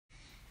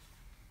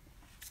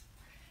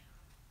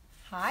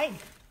Hi.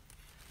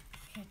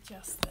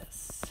 Adjust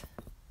this.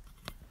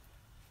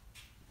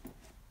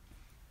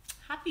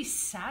 Happy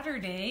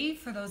Saturday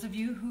for those of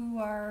you who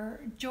are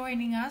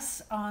joining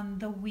us on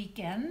the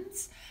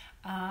weekends.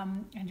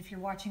 And if you're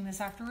watching this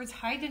afterwards,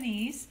 hi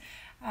Denise.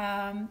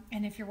 And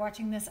if you're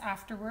watching this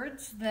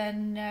afterwards,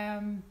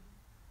 then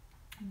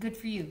good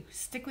for you.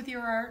 Stick with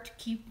your art,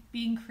 keep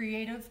being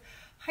creative.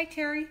 Hi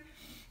Terry.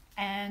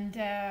 And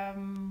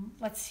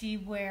let's see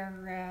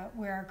where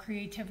our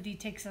creativity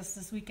takes us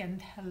this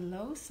weekend.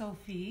 Hello,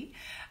 Sophie.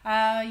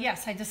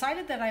 Yes, I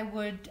decided that I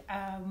would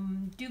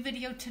do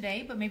video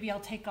today, but maybe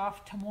I'll take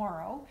off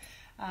tomorrow.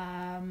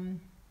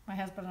 My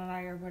husband and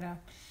I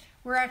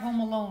we're at home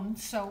alone,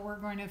 so we're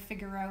going to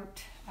figure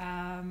out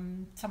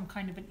some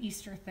kind of an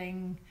Easter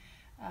thing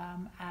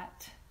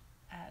at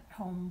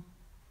home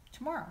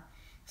tomorrow.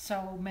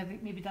 So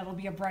maybe that'll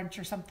be a brunch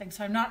or something.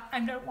 So I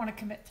don't want to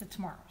commit to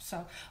tomorrow.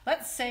 So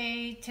let's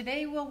say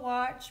today we'll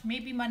watch,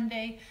 maybe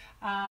Monday.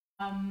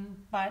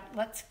 But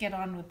let's get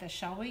on with this,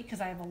 shall we?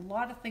 Because I have a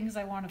lot of things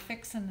I want to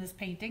fix in this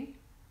painting.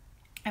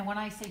 And when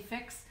I say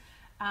fix,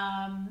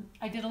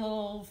 I did a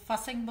little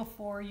fussing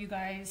before you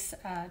guys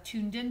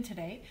tuned in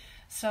today.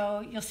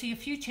 So you'll see a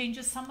few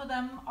changes. Some of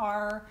them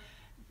are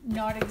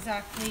not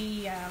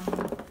exactly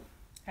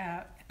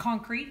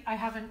concrete. I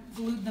haven't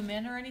glued them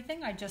in or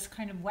anything. I just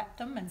kind of wet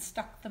them and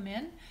stuck them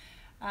in.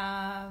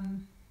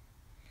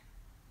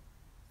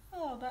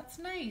 Oh, that's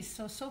nice.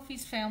 So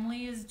Sophie's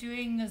family is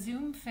doing a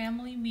Zoom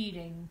family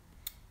meeting.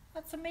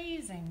 That's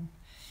amazing.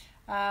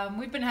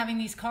 We've been having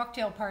these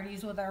cocktail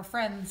parties with our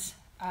friends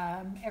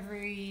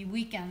every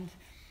weekend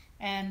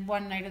and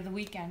one night of the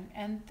weekend,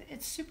 and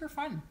it's super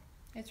fun.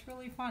 It's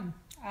really fun.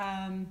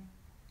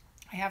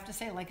 I have to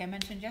say, like I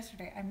mentioned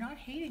yesterday, I'm not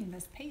hating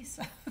this pace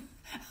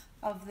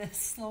of this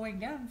slowing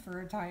down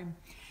for a time.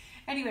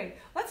 Anyway,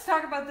 let's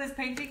talk about this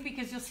painting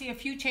because you'll see a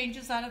few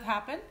changes that have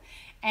happened.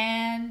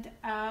 And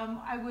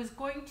I was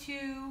going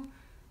to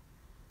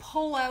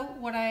pull out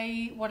what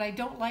I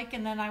don't like,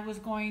 and then I was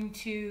going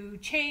to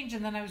change,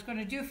 and then I was going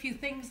to do a few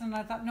things, and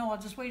I thought, no,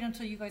 I'll just wait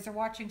until you guys are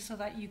watching so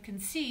that you can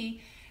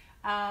see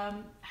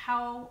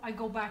how I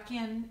go back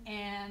in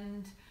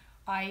and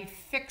I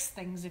fix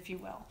things, if you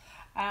will.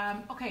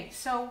 Okay,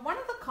 so one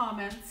of the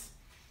comments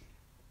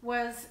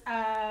was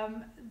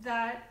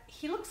that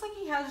he looks like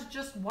he has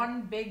just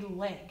one big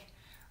leg,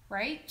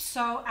 right?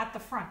 So at the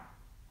front.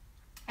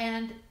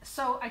 And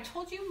so I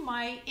told you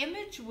my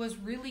image was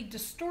really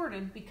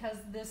distorted because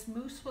this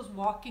moose was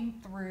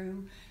walking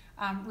through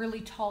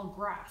really tall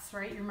grass,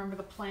 right? You remember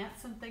the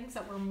plants and things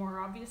that were more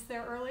obvious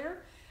there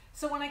earlier?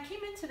 So when I came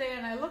in today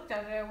and I looked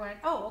at it, I went,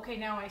 oh, okay,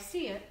 now I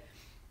see it.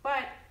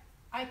 But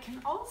I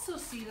can also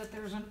see that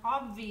there's an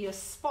obvious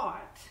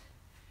spot,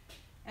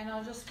 and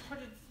I'll just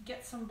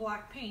get some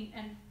black paint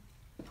and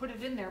put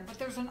it in there. But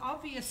there's an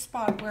obvious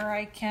spot where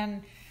I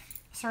can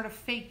sort of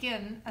fake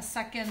in a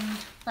second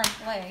front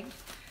leg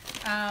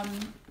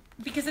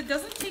because it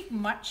doesn't take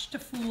much to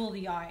fool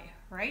the eye,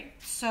 right?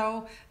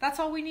 So that's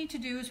all we need to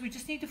do is we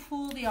just need to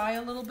fool the eye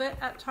a little bit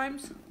at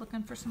times.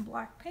 Looking for some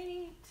black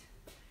paint.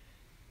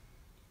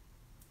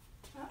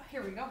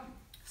 Here we go.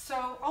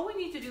 So all we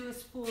need to do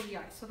is fool the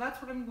eye. So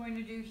that's what I'm going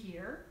to do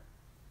here.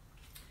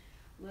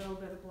 A little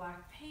bit of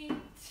black paint.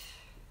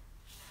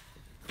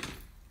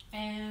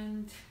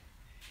 And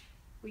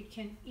we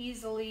can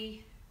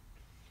easily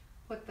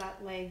put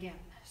that leg in.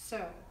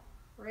 So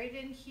right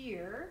in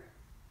here,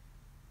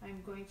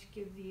 I'm going to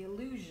give the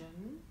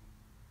illusion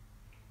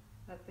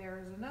that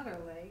there is another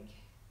leg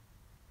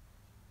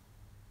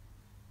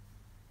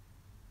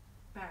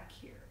back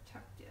here,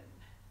 tucked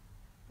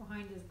in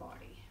behind his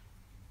body.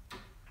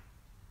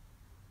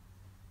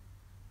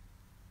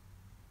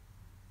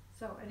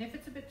 So, and if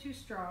it's a bit too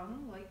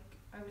strong, like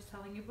I was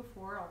telling you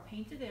before, I'll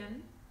paint it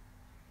in.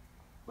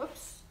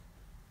 Whoops,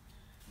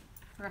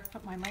 I forgot to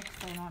put my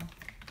microphone on.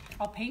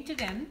 I'll paint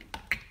it in,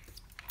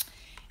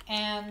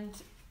 and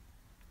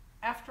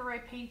after I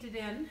paint it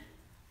in,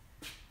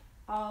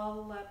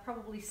 I'll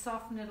probably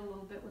soften it a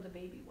little bit with a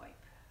baby wipe,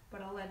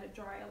 but I'll let it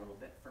dry a little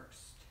bit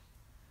first.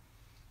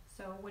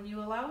 So when you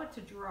allow it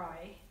to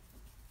dry,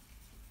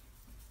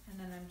 and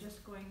then I'm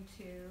just going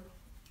to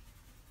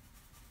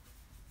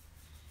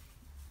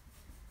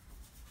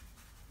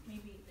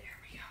maybe, there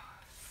we go.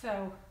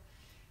 So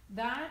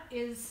that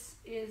is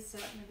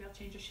maybe I'll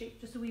change the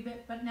shape just a wee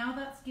bit, but now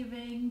that's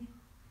giving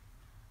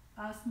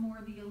us more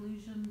the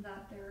illusion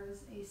that there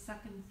is a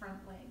second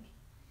front leg.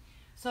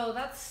 So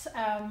that's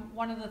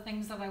one of the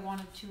things that I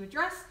wanted to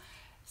address.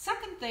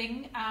 Second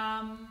thing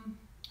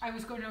I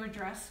was going to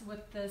address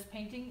with this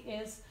painting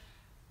is,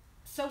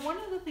 so one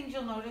of the things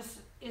you'll notice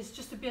is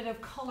just a bit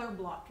of color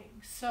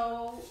blocking.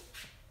 So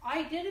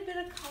I did a bit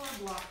of color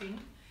blocking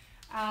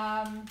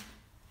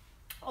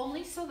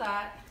only so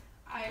that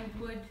I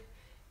would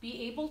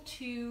be able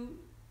to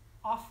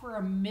offer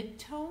a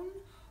mid-tone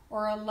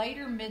or a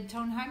lighter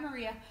mid-tone, hi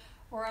Maria,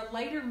 or a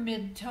lighter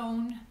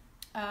mid-tone,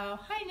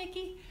 hi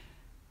Nikki,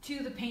 to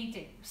the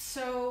painting.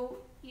 So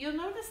you'll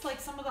notice like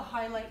some of the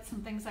highlights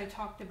and things I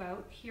talked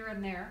about here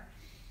and there.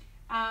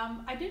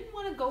 I didn't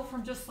want to go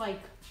from just like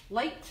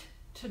light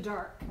to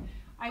dark.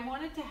 I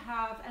wanted to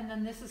have, and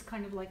then this is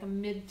kind of like a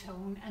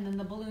mid-tone, and then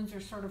the balloons are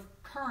sort of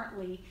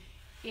currently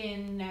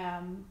in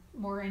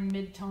more in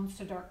mid-tones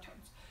to dark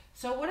tones.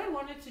 So what I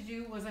wanted to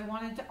do was I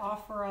wanted to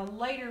offer a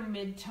lighter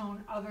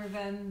mid-tone other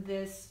than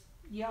this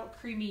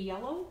creamy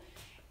yellow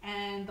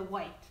and the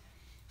white.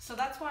 So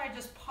that's why I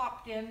just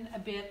popped in a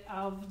bit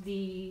of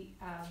the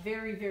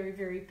very, very,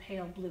 very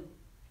pale blue.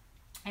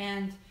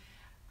 And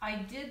I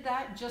did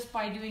that just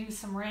by doing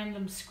some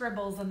random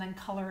scribbles and then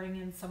coloring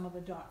in some of the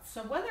dots.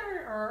 So whether,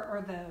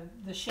 or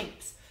the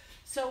shapes.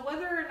 So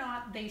whether or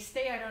not they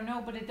stay, I don't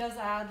know, but it does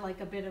add like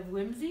a bit of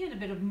whimsy and a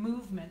bit of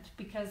movement,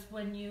 because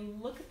when you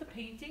look at the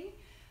painting,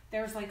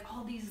 there's like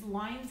all these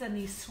lines and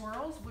these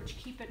swirls which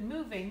keep it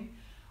moving,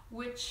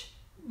 which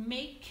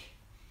make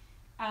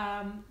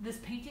this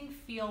painting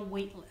feel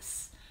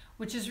weightless,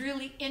 which is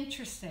really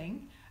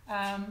interesting.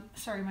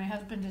 Sorry, my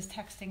husband is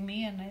texting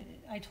me, and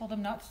I told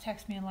him not to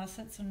text me unless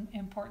it's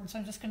important, so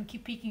I'm just going to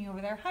keep peeking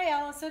over there. Hi,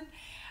 Allison.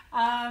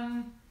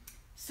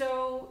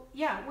 So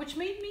yeah, which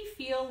made me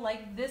feel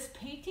like this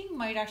painting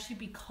might actually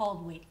be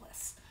called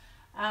weightless.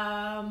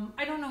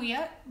 I don't know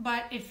yet,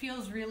 but it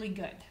feels really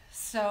good.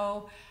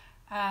 So,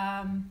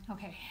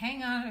 okay,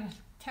 hang on.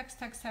 Text,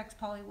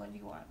 Polly, what do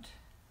you want?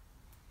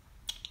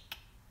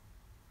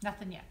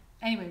 Nothing yet.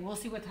 Anyway, we'll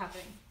see what's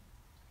happening.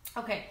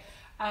 Okay.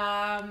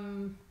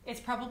 It's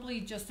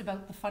probably just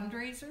about the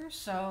fundraiser,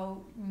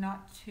 so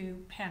not to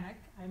panic,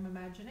 I'm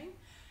imagining.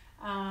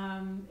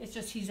 It's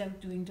just he's out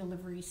doing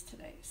deliveries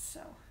today,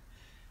 so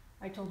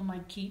I told him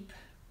I'd keep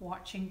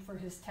watching for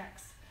his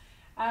texts.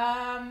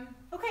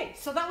 Okay,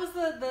 so that was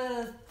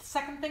the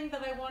second thing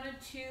that I wanted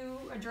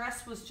to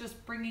address, was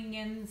just bringing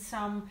in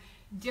some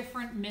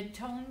different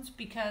midtones,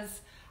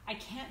 because I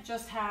can't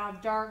just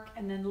have dark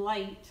and then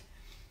light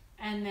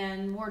and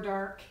then more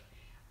dark.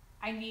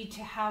 I need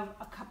to have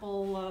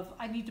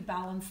I need to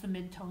balance the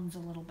midtones a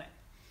little bit.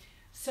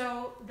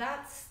 So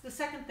that's the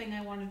second thing I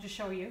wanted to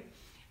show you.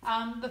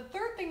 The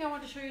third thing I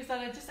want to show you is that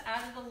I just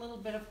added a little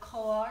bit of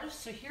collage.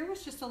 So here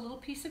was just a little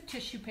piece of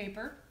tissue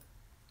paper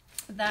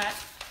that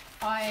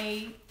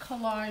I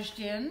collaged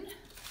in.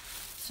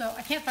 So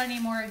I can't find any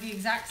more of the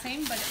exact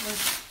same, but it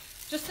was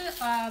just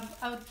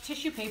a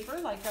tissue paper,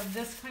 like of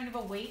this kind of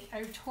a weight.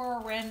 I tore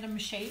a random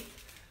shape,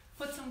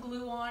 put some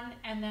glue on,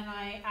 and then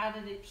I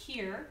added it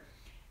here.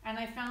 And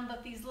I found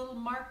that these little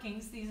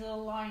markings, these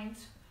little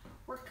lines,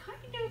 were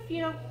kind of,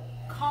 you know,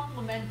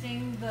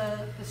 complementing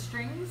the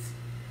strings.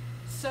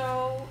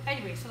 So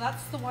anyway, so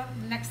that's the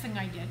next thing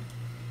I did.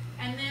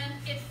 And then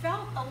it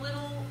felt a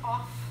little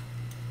off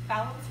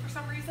balance for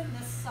some reason.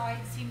 This side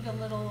seemed a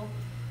little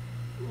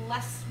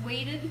less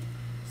weighted.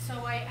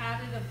 So I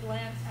added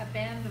a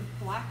band of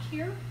black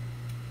here.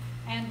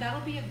 And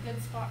that'll be a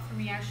good spot for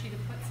me actually to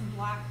put some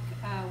black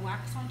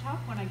wax on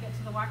top when I get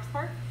to the wax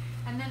part.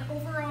 And then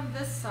over on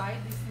this side,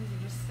 these things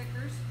are just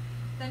stickers.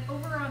 Then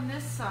over on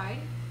this side,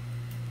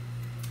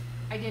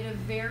 I did a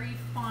very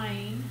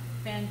fine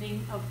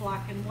banding of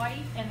black and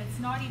white, and it's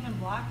not even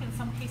black in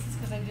some cases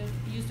because I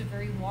used a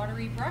very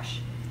watery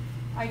brush.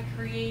 I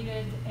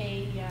created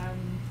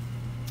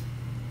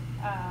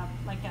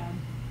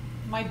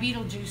my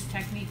Beetlejuice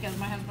technique, as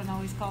my husband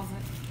always calls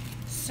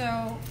it.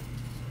 So,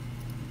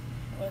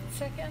 1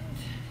 second,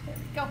 there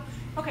we go.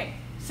 Okay,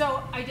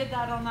 so I did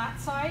that on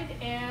that side,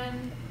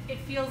 and it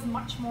feels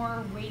much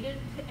more weighted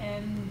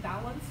and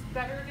balanced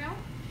better now.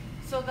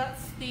 So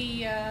that's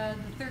the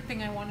third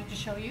thing I wanted to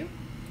show you.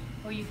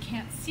 Oh, you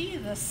can't see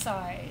the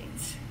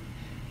sides.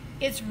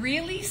 It's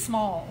really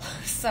small.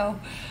 So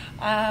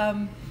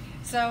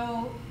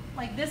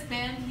like this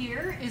band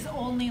here is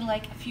only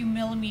like a few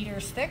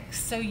millimeters thick.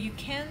 So you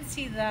can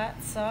see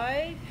that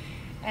side.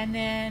 And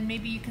then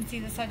maybe you can see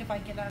the side if I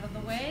get out of the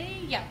way.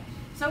 Yeah.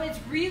 So it's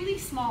really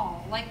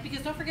small, like,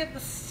 because don't forget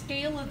the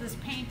scale of this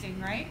painting,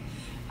 right?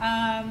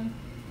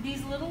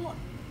 These little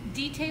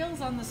details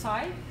on the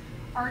side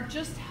are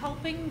just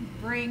helping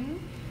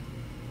bring,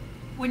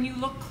 when you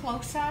look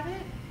close at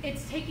it,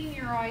 it's taking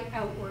your eye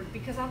outward,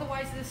 because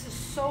otherwise this is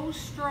so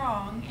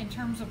strong in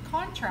terms of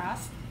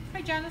contrast.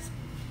 Hi, Janice.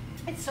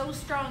 It's so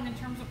strong in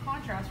terms of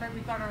contrast, right?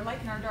 We've got our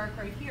light and our dark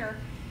right here,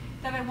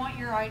 that I want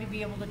your eye to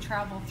be able to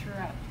travel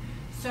throughout.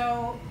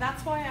 So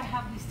that's why I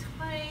have these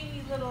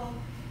tiny little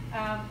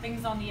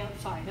things on the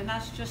outside, and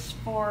that's just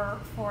for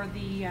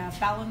the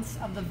balance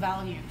of the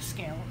value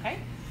scale, okay?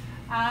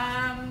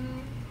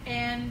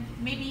 And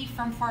maybe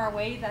from far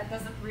away that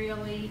doesn't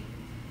really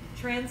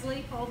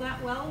translate all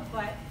that well,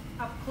 but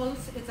up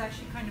close it's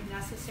actually kind of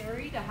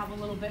necessary to have a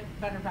little bit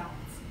better balance.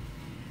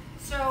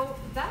 So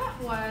that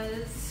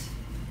was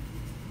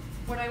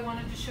what I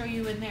wanted to show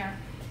you in there.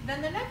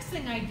 Then the next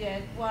thing I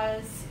did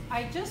was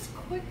I just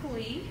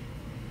quickly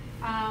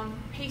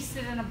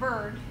pasted in a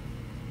bird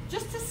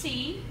just to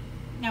see.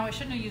 Now I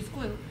shouldn't have used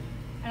glue,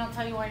 and I'll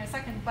tell you why in a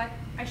second, but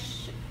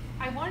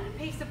I wanted to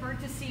paste a bird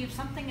to see if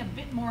something a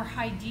bit more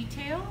high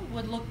detail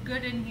would look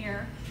good in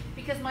here,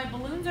 because my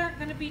balloons aren't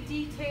going to be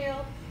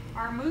detailed.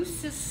 Our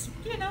moose is,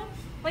 you know,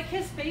 like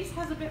his face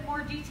has a bit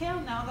more detail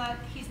now that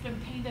he's been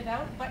painted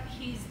out, but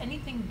he's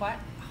anything but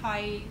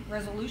high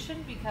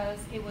resolution because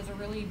it was a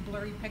really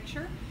blurry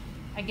picture,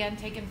 again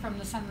taken from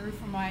the sunroof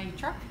of my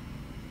truck.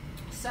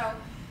 So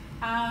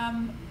let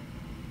me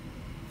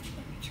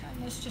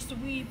turn this just a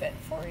wee bit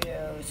for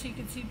you so you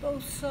can see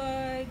both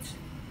sides.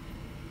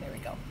 There we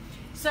go.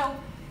 So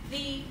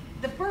the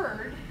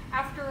bird,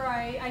 after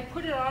I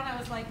put it on, I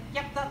was like,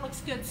 yep, that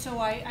looks good. So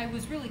I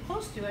was really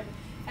close to it,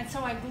 and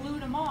so I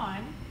glued them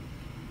on.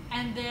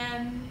 And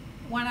then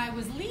when I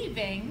was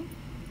leaving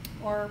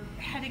or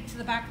heading to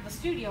the back of the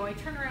studio, I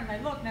turned around and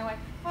I looked and I went,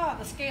 oh,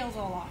 the scale's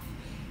all off.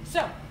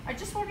 So I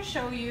just want to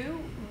show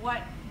you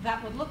what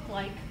that would look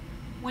like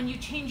when you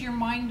change your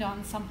mind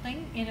on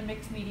something in a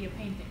mixed media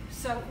painting.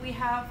 So we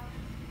have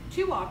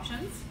two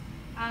options.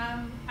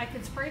 I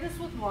could spray this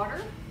with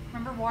water.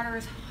 Remember, water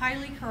is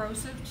highly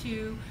corrosive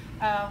to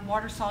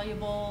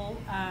water-soluble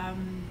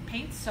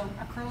paints, so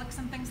acrylics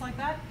and things like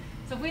that.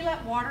 So if we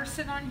let water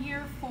sit on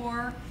here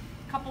for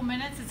a couple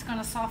minutes, it's going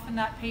to soften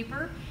that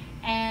paper,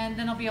 and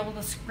then I'll be able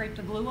to scrape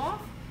the glue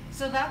off.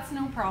 So that's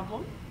no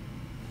problem.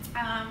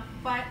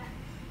 But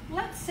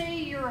let's say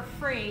you're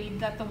afraid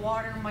that the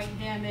water might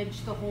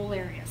damage the whole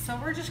area. So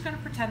we're just going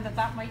to pretend that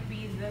that might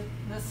be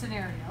the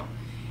scenario.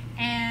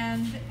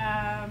 And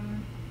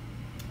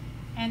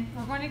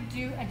we're going to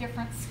do a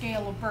different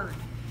scale of bird.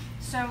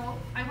 So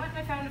I went and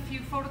I found a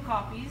few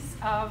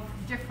photocopies of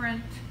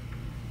different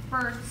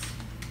birds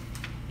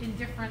in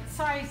different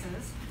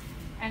sizes,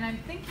 and I'm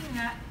thinking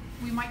that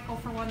we might go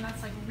for one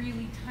that's like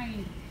really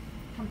tiny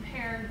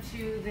compared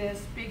to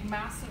this big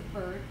massive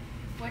bird,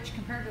 which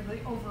compared to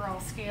the overall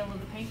scale of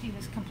the painting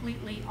is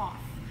completely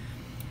off.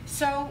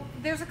 So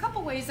there's a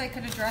couple ways I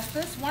could address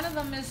this. One of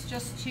them is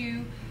just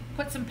to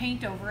put some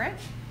paint over it,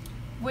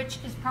 which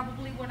is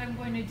probably what I'm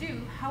going to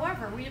do.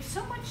 However, we have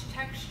so much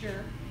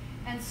texture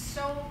and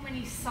so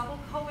many subtle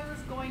colors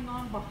going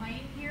on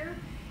behind here,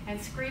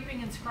 and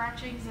scraping and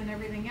scratchings and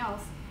everything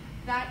else,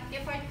 that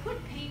if I put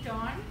paint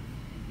on,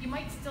 you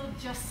might still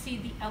just see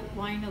the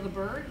outline of the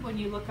bird when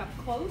you look up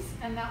close,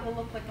 and that will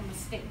look like a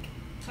mistake.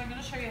 So I'm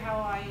going to show you how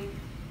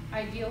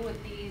I deal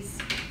with these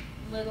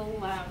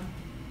little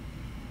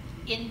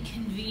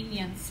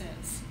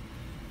inconveniences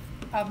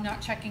of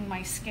not checking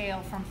my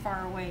scale from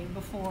far away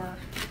before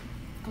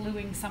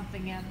gluing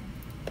something in.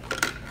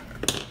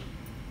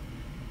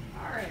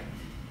 All right,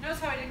 notice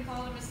how I didn't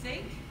call it a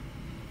mistake?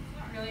 It's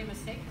not really a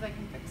mistake because I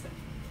can fix it.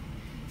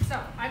 So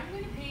I'm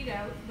going to paint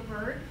out the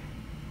bird,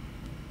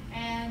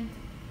 and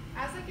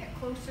as I get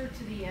closer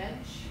to the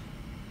edge,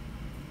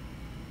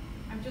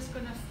 I'm just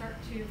going to start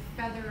to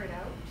feather it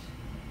out.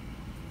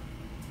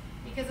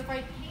 Because if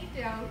I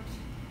paint out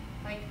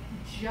like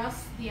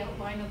just the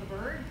outline of the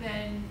bird,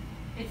 then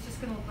it's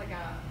just going to look like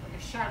a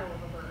shadow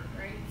of a bird,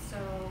 right?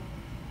 So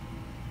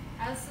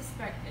as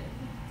suspected,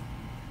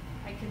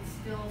 I can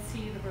still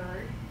see the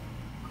bird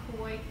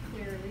quite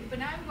clearly, but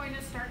now I'm going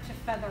to start to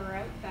feather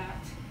out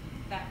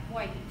that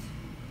white.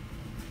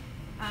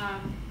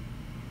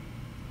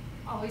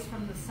 Always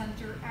from the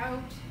center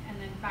out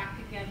and then back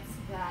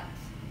against that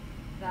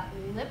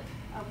lip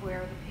of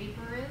where the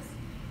paper is,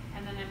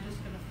 and then I'm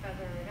just going to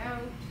feather it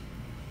out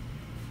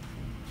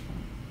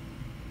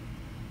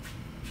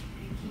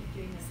and keep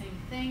doing the same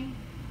thing.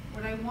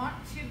 What I want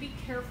to be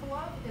careful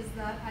of is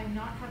that I'm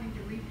not having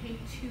to repaint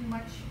too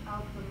much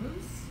of the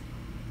moose,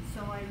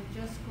 so I'm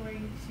just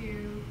going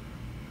to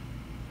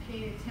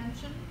pay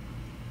attention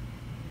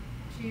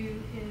to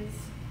his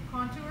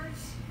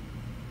contours.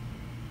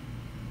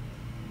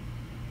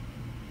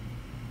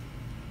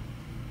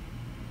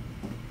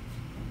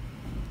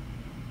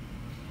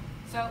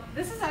 So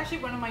this is actually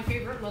one of my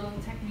favorite little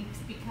techniques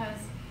because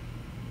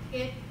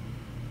it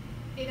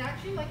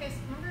actually, like I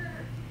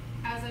remember,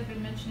 as I've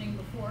been mentioning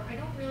before, I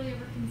don't really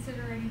ever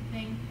consider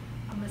anything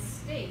a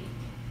mistake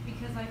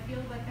because I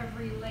feel that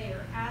every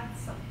layer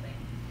adds something.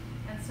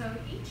 And so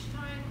each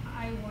time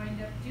I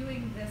wind up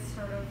doing this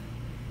sort of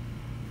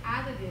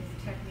additive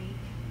technique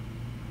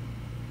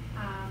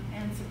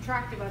and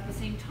subtractive at the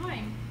same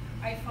time,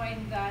 I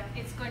find that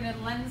it's going to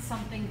lend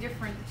something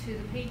different to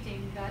the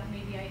painting that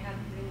maybe I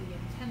hadn't really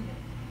intended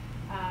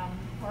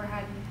or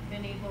hadn't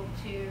been able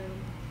to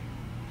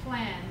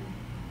plan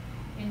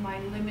in my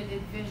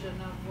limited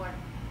vision of what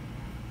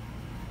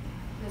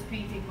this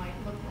painting might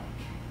look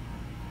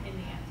like in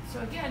the end.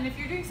 So again, if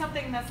you're doing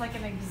something that's like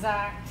an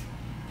exact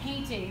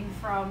painting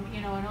from,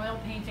 you know, an oil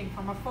painting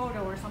from a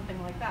photo or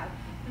something like that,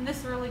 then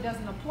this really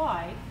doesn't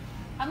apply.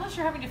 Unless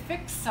you're having to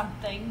fix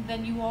something,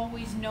 then you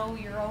always know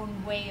your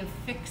own way of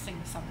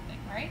fixing something,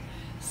 right?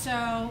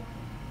 So,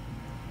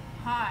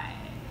 hi,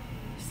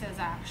 says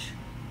Ash.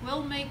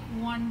 We'll make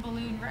one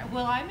balloon red.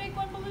 Will I make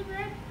one balloon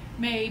red?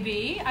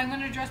 Maybe. I'm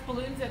going to address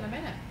balloons in a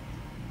minute.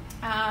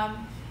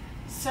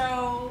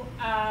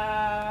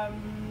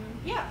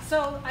 Yeah,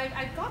 so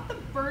I've got the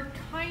bird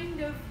kind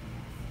of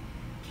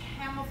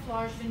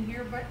camouflaged in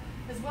here, but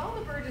as well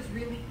the bird is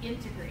really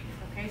integrated,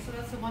 okay? So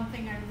that's the one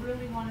thing I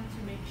really wanted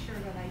to make sure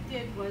that I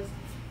did was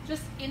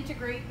just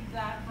integrate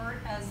that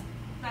bird as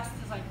best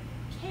as I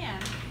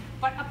can,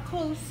 but up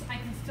close I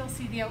can still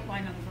see the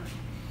outline of the bird.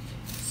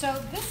 So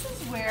this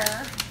is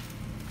where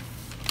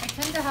I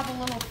tend to have a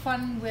little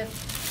fun with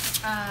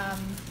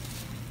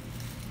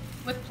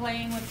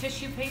playing with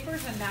tissue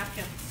papers and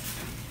napkins.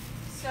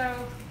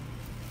 So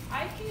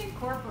I can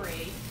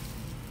incorporate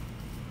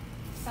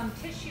some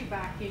tissue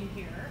back in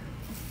here.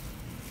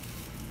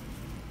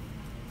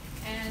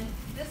 And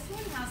this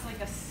one has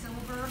like a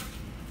silver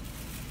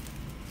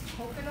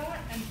polka dot,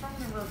 and from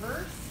the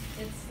reverse,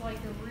 it's like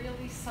a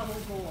really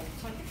subtle gold.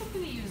 So I think I'm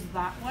going to use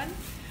that one.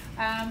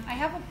 I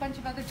have a bunch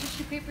of other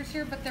tissue papers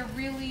here, but they're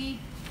really,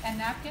 and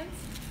napkins,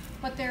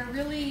 but they're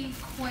really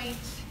quite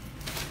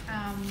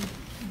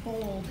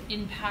bold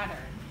in pattern.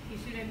 You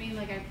see what I mean?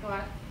 Like I've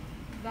got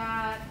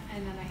that,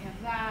 and then I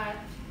have that,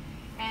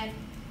 and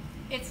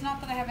it's not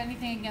that I have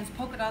anything against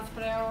polka dots,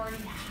 but I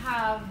already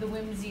have the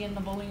whimsy and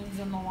the balloons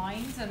and the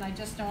lines, and I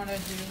just don't want to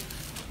do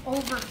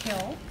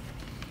overkill.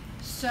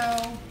 So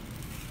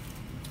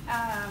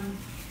I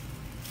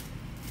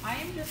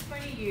am just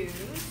going to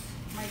use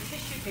my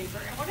tissue paper,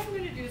 and what I'm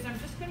going to do is I'm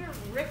just going to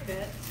rip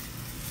it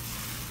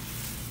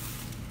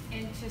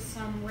into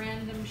some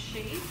random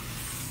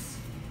shapes,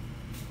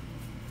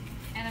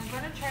 and I'm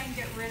going to try and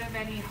get rid of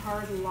any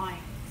hard lines.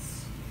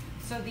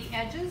 So the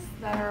edges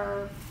that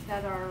are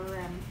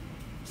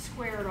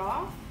squared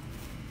off,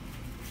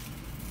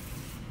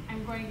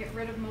 I'm going to get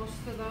rid of most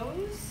of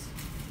those,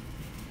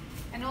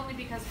 and only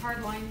because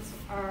hard lines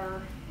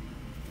are,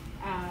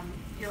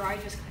 your eye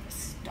just kind of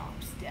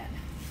stops dead.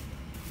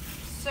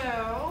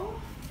 So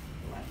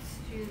let's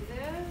do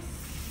this.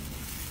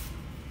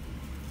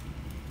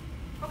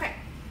 Okay,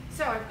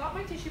 so I've got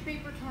my tissue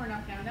paper torn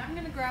up now. Now I'm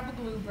going to grab a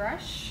glue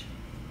brush.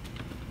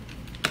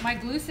 My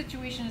glue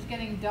situation is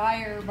getting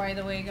dire, by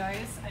the way,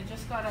 guys. I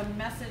just got a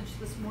message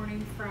this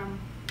morning from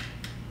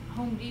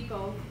Home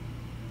Depot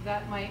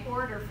that my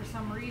order for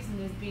some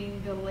reason is being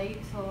delayed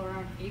till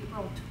around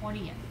April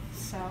 20th.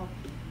 So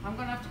I'm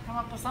going to have to come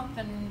up with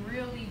something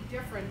really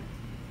different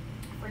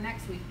for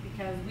next week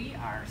because we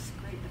are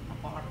scraping the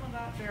bottom of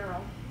that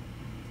barrel.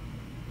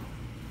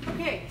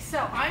 Okay,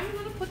 so I'm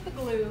going to put the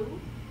glue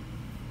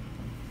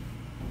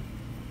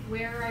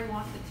where I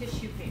want the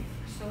tissue paper.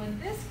 So in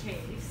this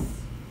case,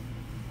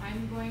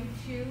 I'm going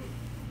to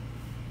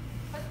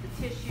put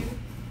the tissue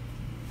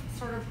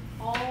sort of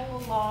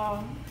all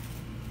along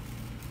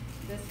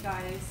this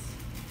guy's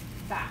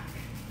back.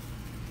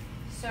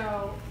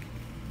 So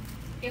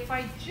if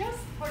I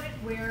just put it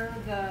where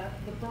the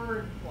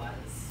bird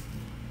was,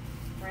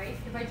 right?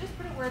 If I just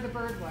put it where the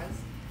bird was,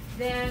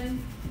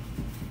 then,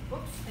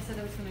 whoops, I said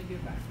I was going to do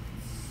it backwards.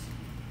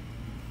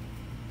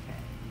 Okay.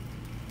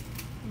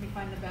 Let me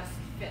find the best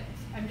fit.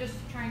 I'm just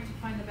trying to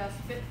find the best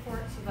fit for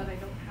it so that I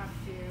don't have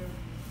to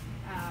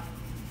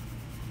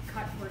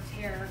cut or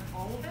tear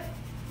all of it.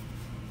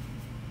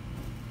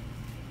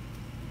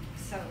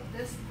 So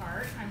this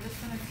part, I'm just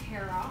going to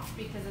tear off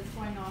because it's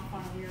going off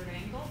on a weird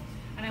angle,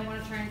 and I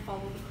want to try and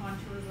follow the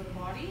contours of the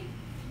body.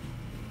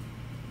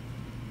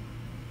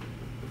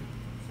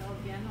 So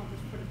again, I'll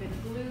just put a bit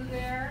of glue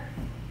there.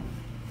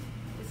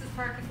 This is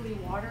practically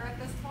water at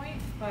this point,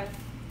 but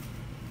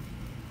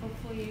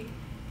hopefully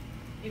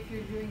if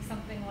you're doing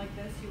something like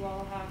this, you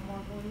all have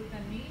more glue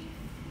than me.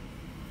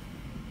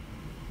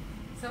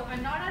 So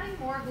I'm not adding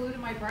more glue to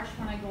my brush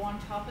when I go on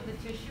top of the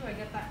tissue. I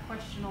get that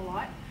question a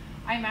lot.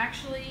 I'm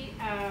actually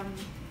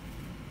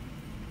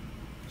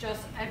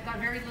I've got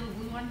very little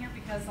glue on here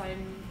because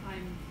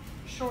I'm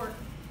short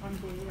on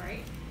glue,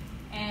 right?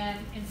 And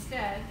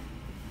instead,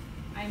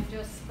 I'm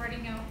just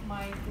spreading out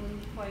my glue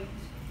quite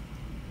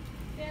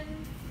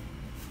thin,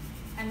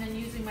 and then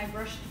using my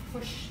brush to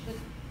push the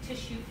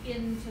tissue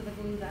into the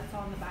glue that's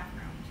on the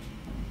background.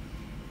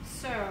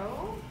 So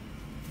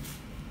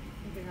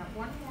I think I got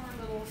one more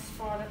little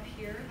spot up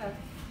here that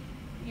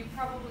you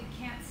probably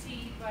can't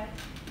see, but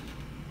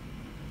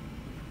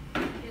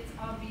it's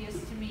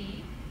obvious to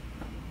me.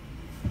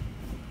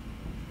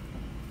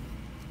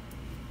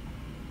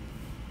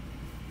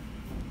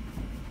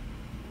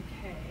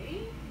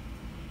 Okay.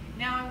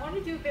 Now I want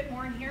to do a bit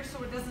more in here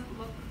so it doesn't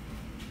look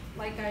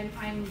like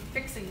I'm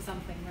fixing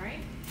something,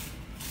 right?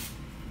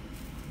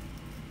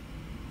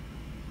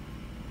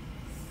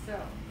 So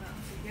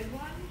that's a good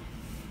one.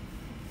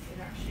 It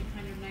actually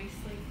kind of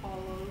nicely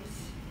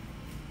follows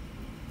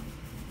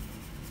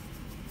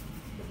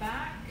the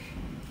back.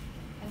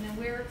 And then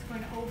where it's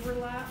going to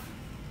overlap,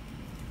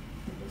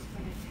 I'm just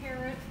going to tear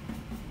it.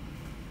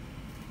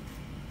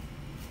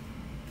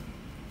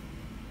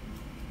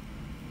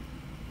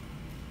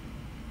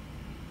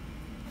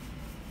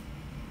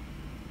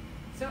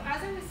 So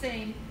as I was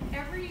saying,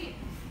 every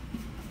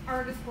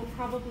artist will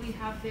probably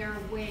have their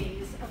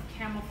ways of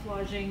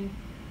camouflaging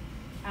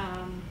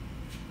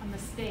a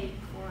mistake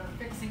or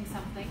fixing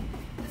something.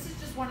 This is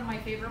just one of my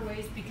favorite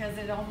ways because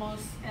it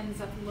almost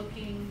ends up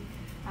looking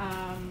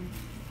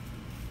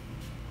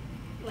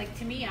like,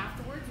 to me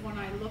afterwards when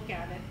I look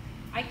at it,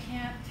 I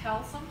can't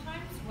tell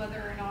sometimes whether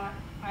or not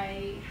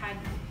I had,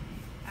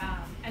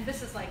 and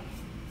this is like,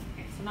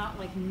 okay, so not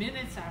like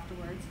minutes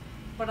afterwards,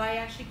 but I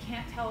actually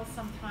can't tell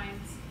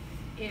sometimes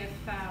if,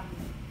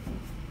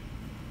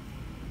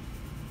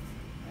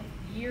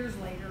 years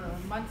later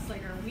or months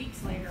later or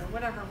weeks later or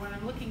whatever, when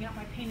I'm looking at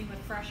my painting with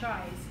fresh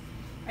eyes,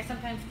 I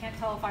sometimes can't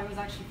tell if I was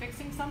actually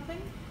fixing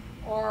something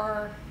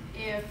or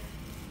if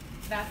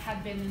that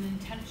had been an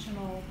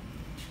intentional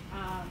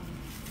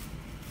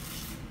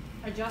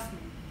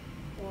adjustment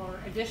or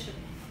addition.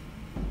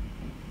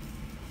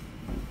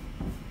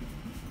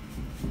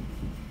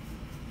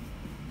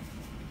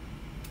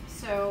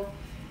 So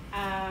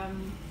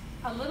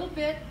a little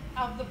bit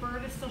of the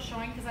bird is still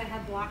showing because I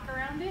had black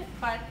around it,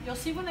 but you'll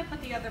see when I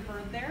put the other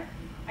bird there,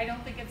 I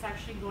don't think it's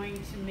actually going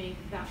to make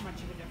that much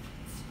of a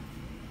difference.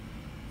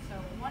 So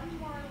one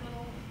more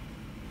little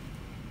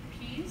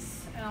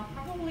piece, and I'll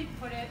probably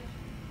put it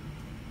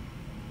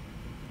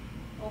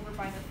over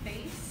by the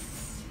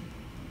face.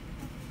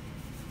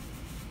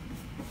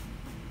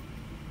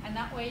 And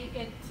that way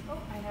it,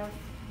 oh, I have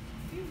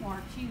a few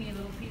more teeny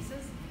little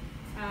pieces.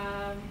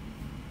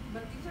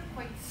 But these are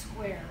quite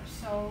square,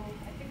 so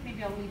I think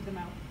maybe I'll leave them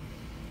out.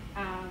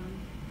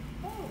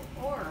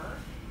 Or,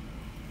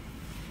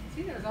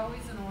 see, there's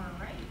always an or,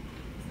 right?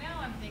 Because now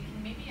I'm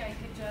thinking maybe I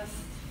could just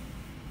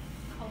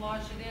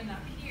collage it in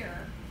up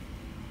here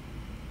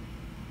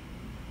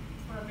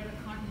for a bit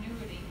of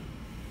continuity.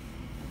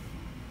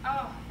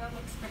 Oh, that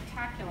looks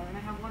spectacular, and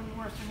I have one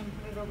more, so I'm going to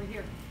put it over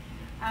here.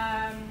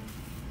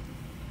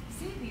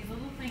 See, these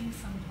little things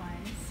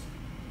sometimes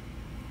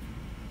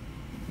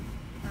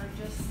are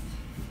just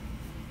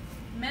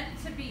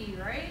meant to be,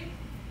 right?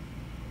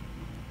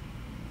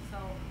 So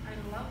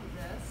I love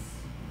this,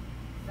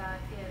 that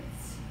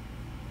it's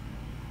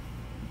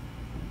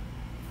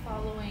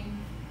following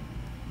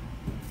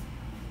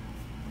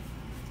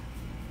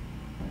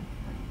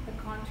the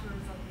contours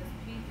of this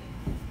painting.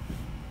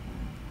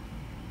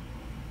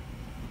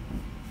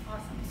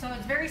 Awesome. So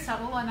it's very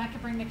subtle, and I can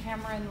bring the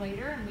camera in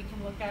later and we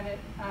can look at it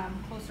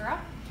closer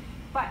up.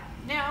 But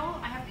now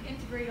I have to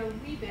integrate a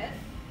wee bit,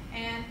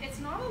 and it's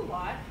not a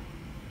lot.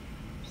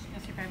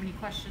 If I have any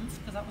questions,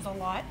 because that was a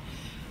lot.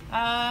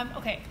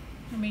 Okay,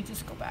 let me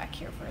just go back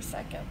here for a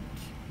second.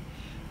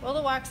 Well,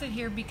 the wax it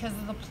here because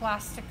of the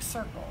plastic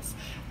circles.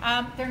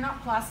 They're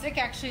not plastic,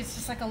 actually it's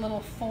just like a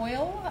little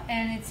foil,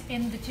 and it's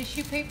in the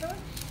tissue paper.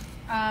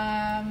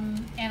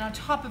 And on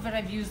top of it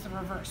I've used the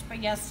reverse,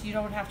 but yes, you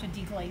don't have to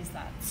deglaze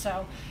that,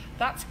 so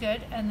that's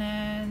good. And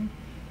then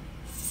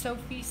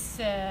Sophie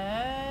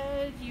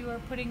said, you are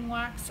putting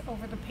wax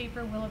over the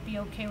paper. Will it be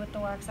okay with the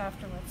wax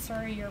afterwards?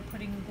 Sorry, you're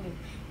putting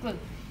glue.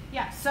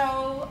 Yeah,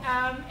 so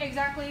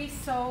exactly.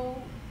 So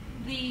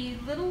the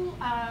little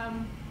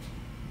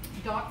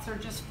dots are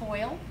just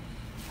foil.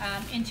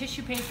 In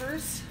tissue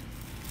papers,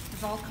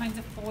 there's all kinds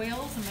of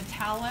foils and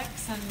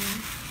metallics and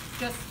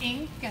just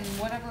ink and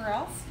whatever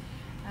else.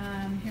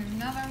 Here's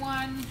another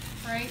one,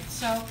 right?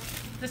 So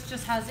this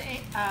just has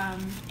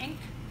ink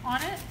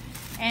on it,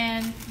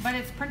 but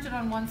it's printed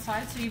on one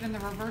side, so even the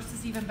reverse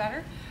is even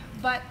better.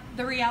 But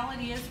the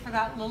reality is, for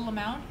that little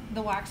amount,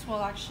 the wax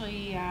will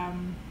actually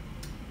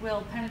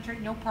will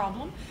penetrate no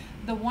problem.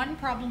 The one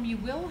problem you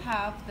will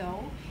have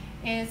though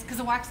is because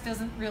the wax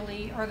doesn't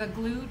really, or the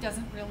glue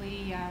doesn't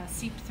really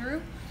seep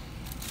through.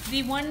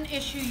 The one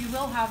issue you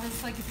will have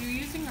is, like, if you're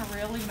using a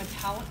really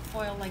metallic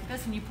foil like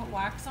this and you put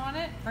wax on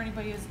it, for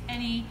anybody who's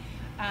any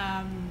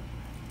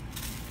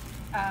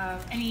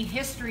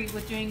history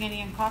with doing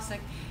any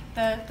encaustic,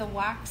 the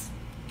wax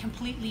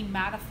completely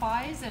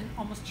mattifies and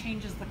almost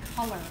changes the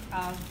color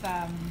of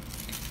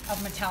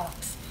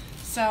metallics.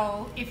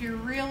 So if you're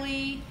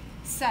really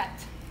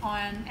set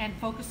on and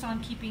focused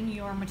on keeping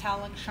your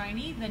metallic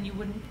shiny, then you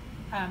wouldn't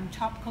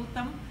top coat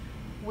them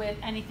with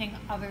anything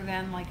other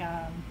than like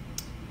a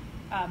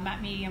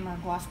matte medium or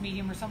gloss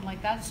medium or something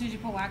like that. As soon as you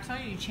put wax on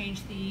it, you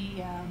change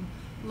the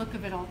look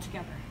of it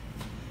altogether.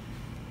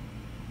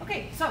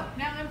 Okay, so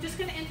now I'm just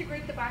going to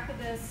integrate the back of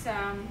this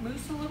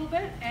mousse a little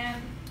bit,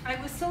 and I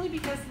was silly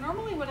because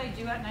normally what I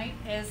do at night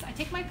is I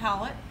take my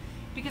palette,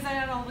 because I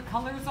had all the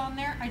colors on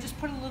there, I just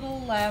put a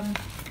little,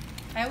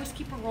 I always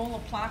keep a roll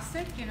of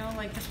plastic, you know,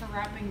 like just for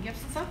wrapping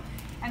gifts and stuff,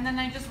 and then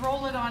I just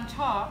roll it on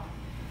top,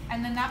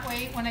 and then that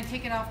way when I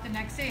take it off the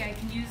next day I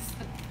can use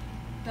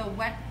the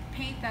wet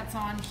paint that's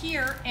on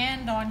here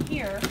and on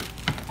here,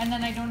 and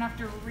then I don't have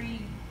to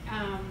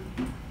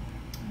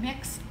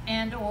mix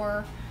and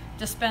or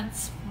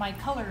dispense my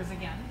colors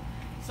again.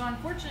 So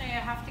unfortunately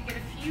I have to get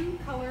a few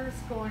colors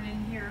going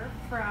in here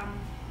from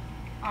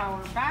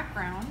our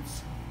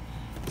backgrounds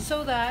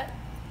so that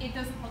it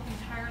doesn't look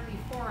entirely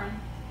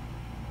foreign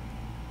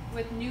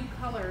with new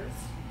colors.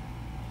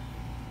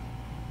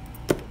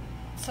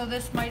 So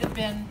this might have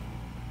been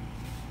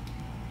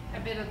a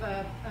bit of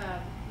a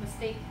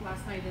mistake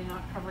last night in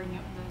not covering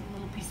it with a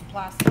little piece of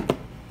plastic,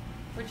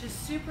 which is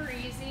super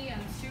easy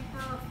and super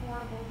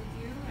affordable to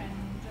do, and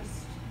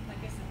just, like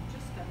I said,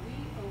 just a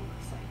wee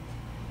oversight.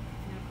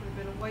 I'm going to put a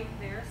bit of white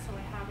there so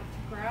I have it to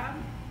grab.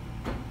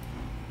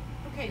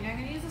 Okay, now I'm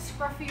going to use a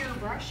scruffier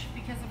brush,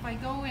 because if I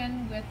go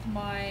in with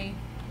my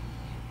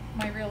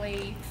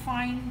really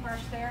fine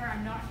brush there,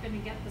 I'm not going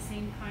to get the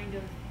same kind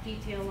of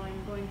detail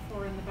I'm going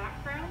for in the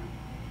background.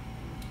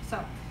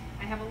 So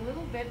I have a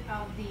little bit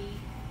of the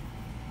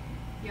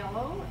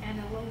yellow and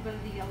a little bit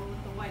of the yellow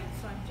with the white.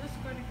 So I'm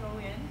just going to go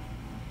in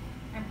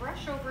and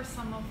brush over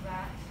some of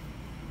that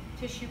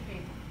tissue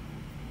paper.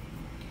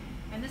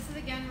 And this is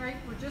again, right,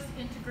 we're just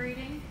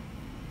integrating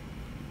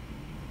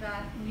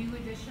that new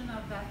addition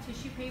of that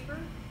tissue paper.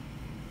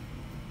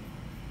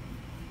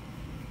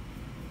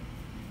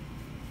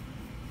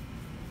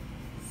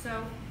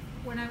 So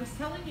when I was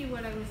telling you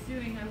what I was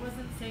doing, I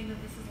wasn't saying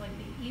that this is like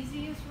the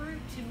easiest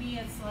route. To me,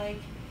 it's like,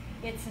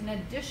 it's an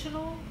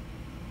additional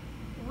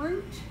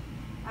route,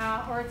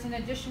 or it's an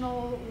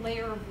additional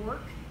layer of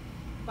work.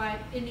 But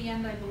in the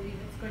end, I believe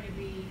it's going to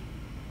be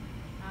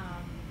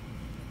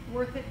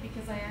worth it,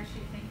 because I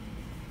actually think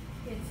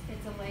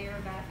it's a layer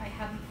that I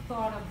hadn't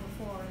thought of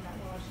before that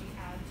will actually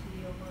add to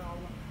the overall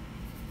look.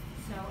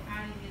 So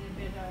adding in a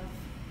bit of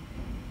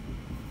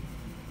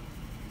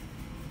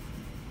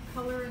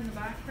color in the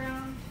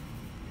background.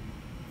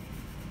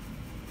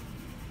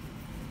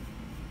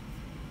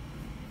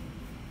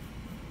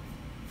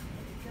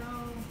 There we go.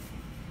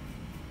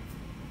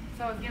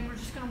 So again, we're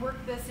just going to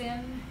work this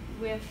in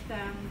with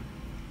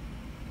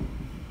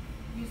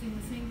using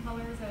the same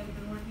colors I've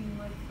been working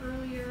with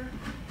earlier.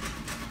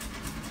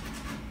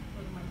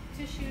 With my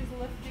tissues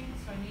lifting,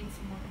 so I need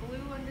some more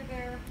glue under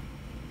there.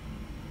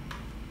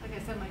 Like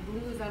I said, my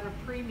glue is at a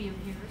premium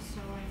here,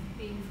 so I'm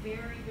being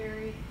very,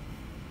 very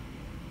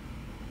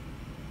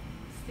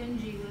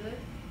stingy with it.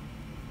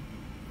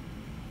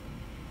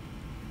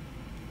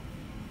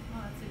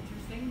 Oh, that's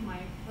interesting. My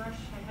brush,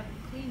 I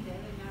hadn't cleaned it,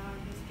 and now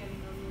I'm just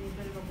getting a little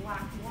bit of a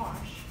black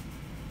wash,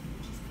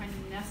 which is kind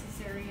of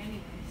necessary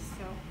anyway.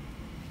 So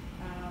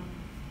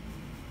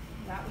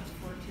that was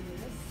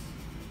fortuitous.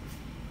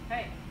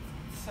 Okay,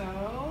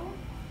 so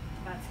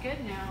that's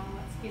good. Now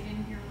let's get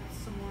in here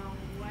with some more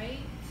white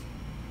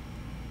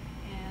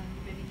and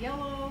a bit of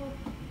yellow.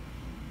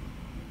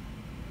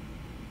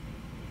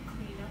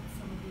 Clean up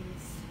some of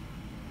these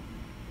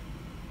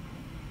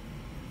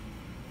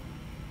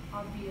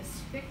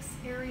obvious fix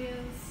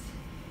areas.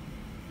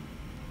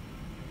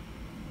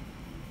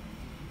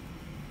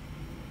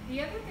 The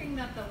other thing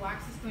that the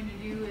wax is going to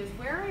do is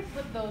where I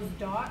put those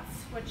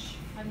dots, which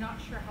I'm not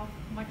sure how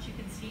much you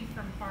can see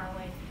from far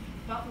away,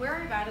 but where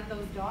I've added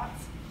those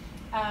dots,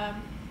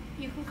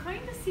 you can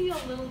kind of see a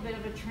little bit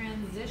of a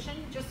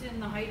transition just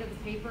in the height of the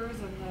papers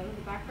and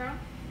the background.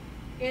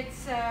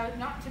 It's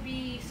not to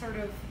be sort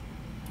of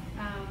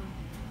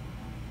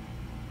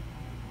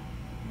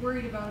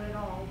worried about it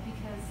all,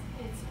 because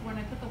it's, when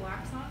I put the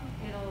wax on,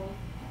 it'll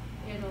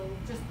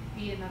just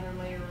be another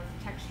layer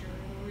of texture.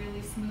 It'll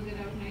really smooth it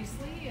out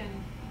nicely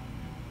and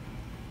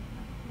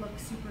look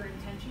super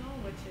intentional,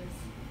 which is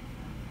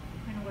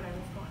kind of what I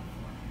was going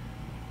for.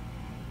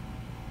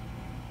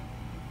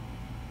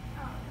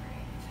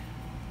 Alright,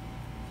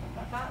 so I've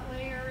got that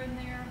layer in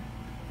there,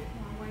 a bit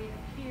more white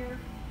up here.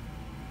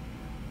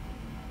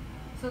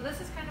 So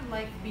this is kind of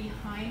like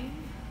behind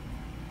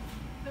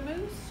the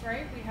mousse,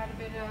 right? We had a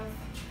bit of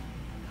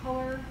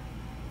color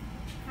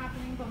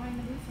happening behind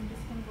the mousse. I'm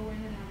just going to go in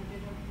and add a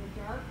bit of the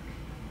dark,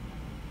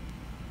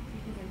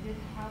 because I did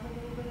have a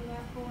little bit of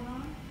that going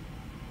on.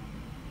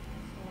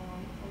 So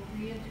I'll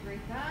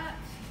reintegrate that.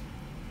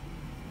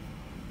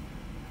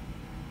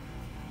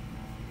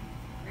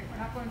 Right, we're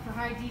not going for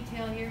high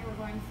detail here,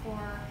 we're going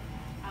for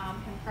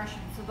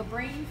impression. So the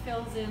brain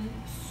fills in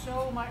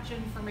so much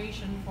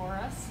information for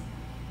us.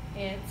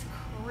 It's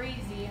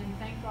crazy, and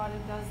thank God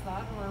it does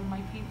that, or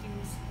my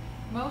paintings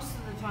most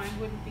of the time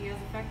wouldn't be as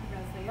effective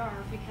as they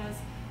are, because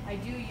I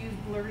do use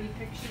blurry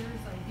pictures,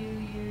 I do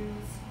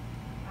use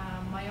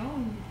my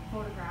own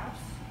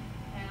photographs,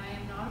 and I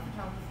am not a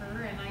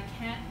photographer, and I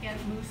can't get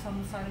mousse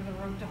on the side of the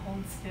road to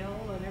hold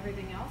still and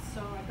everything else,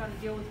 so I've got to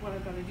deal with what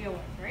I've got to deal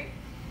with, right?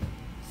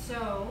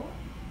 So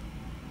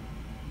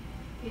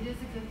it is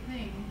a good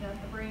thing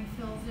that the brain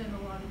fills in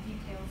a lot of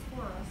details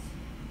for us,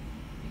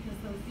 because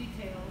those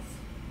details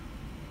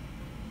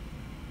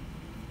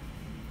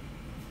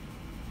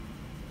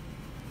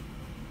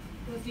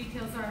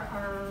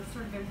are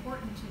sort of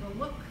important to the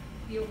look,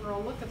 the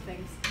overall look of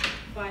things,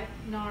 but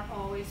not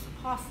always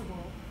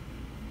possible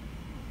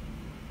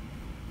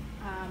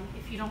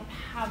if you don't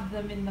have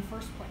them in the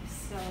first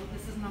place. So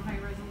this isn't a high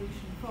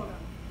resolution photo.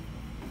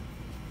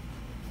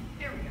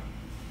 There we go.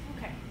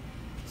 Okay,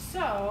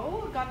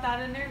 so got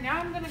that in there. Now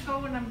I'm going to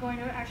go and I'm going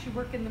to actually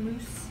work in the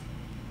mousse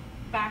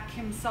back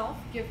himself,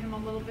 give him a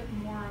little bit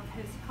more of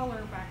his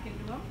color back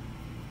into him.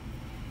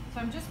 So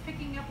I'm just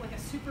picking up like a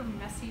super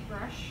messy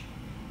brush.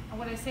 And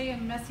when I say a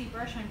messy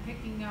brush, I'm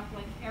picking up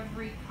like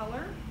every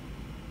color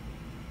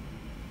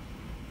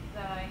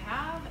that I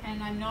have,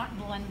 and I'm not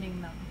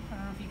blending them. I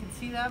don't know if you can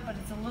see that, but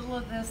it's a little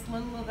of this,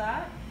 little of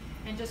that,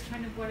 and just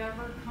kind of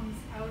whatever comes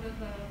out of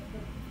the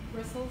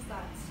bristles,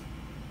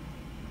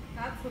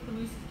 that's what the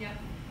mousse is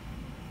getting.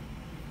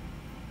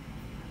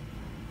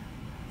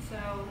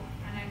 So,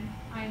 and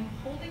I'm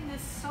holding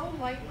this so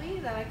lightly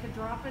that I could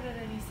drop it at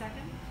any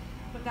second,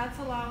 but that's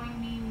allowing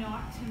me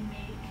not to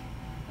make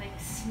like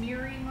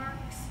smeary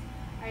marks.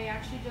 I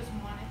actually just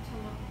want it to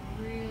look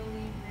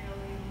really,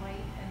 really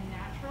light and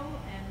natural,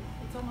 and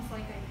it's almost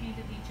like I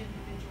painted each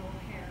individual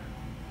hair.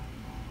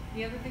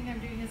 The other thing I'm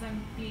doing is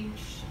I'm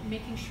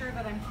making sure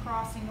that I'm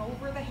crossing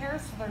over the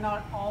hairs so they're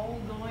not all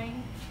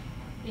going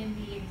in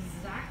the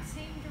exact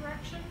same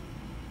direction.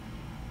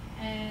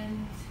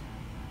 And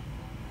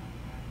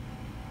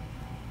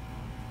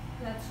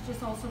that's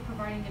just also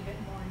providing a bit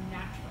more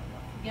natural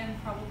look. Again,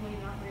 probably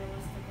not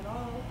realistic at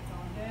all. It's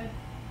all good.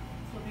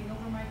 Flipping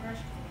over my brush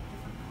because I have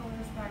different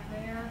colors back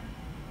there.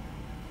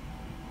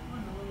 Oh,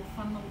 and a little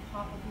fun little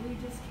pop of blue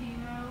just came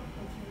out,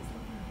 which is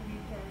looking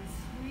pretty darn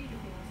sweet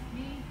if you ask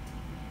me.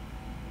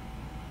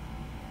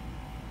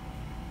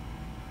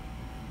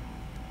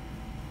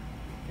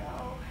 There we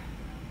go.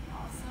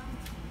 Awesome.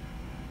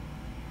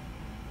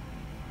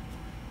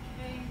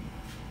 Okay.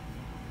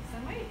 So I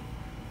might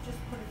just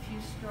put a few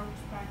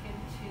strokes back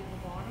into the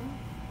bottom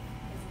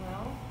as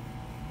well.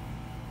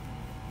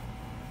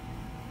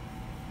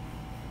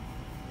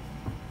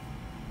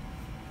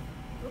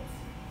 Oops.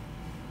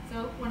 So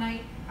when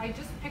I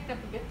just picked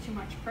up a bit too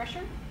much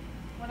pressure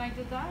when I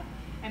did that,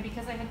 and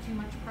because I had too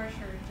much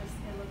pressure,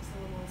 it looks a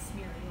little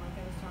smeary like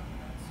I was talking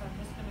about. So I'm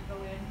just going to go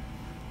in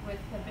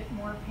with a bit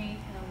more paint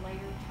and a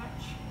lighter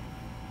touch,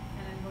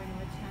 and I'm going to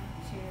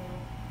attempt to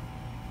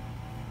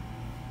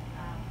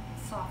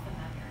soften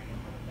that area a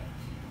little bit.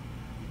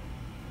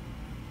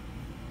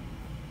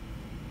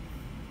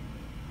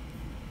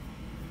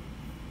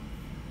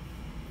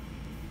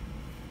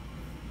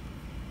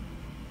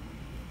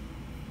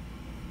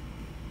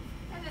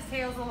 And this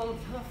tail's a little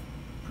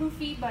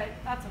poofy, but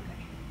that's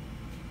okay.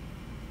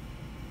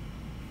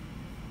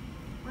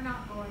 We're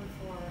not going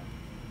for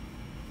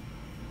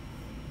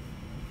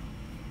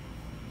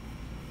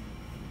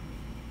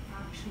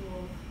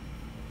actual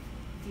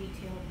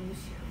detailed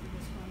loose here. We're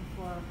just going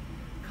for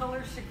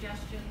color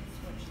suggestions,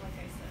 which, like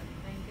I said,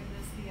 thank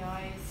goodness the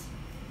eyes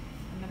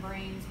and the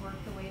brains work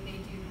the way they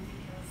do,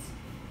 because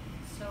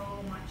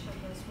so much of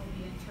this will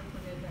be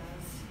interpreted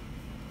as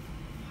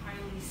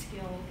highly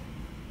skilled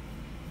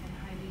and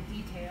highly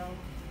detailed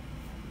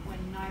when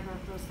neither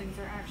of those things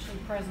are actually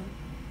present.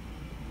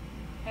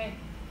 Okay,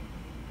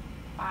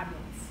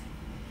 fabulous.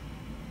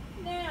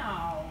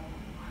 Now,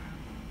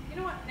 you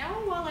know what? Now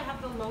while I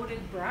have the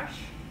loaded brush,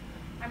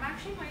 I'm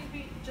actually going to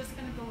be just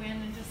going to go in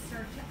and just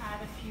start to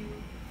add a few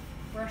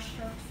brush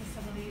strokes to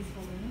some of these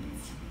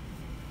balloons.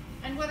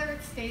 And whether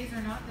it stays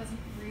or not doesn't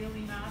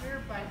really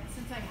matter, but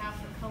since I have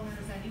the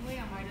colors anyway,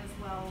 I might as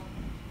well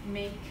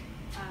make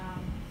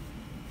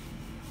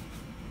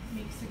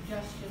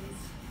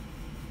suggestions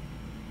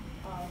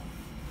of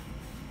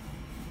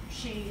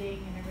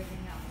shading and everything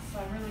else. So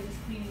I'm really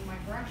just cleaning my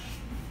brush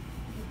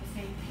with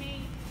the same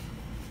paint.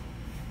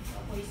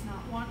 Waste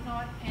not, want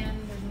not,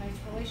 and there's a nice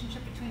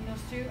relationship between those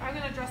two. I'm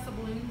going to address the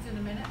balloons in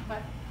a minute,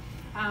 but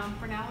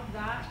for now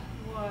that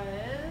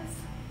was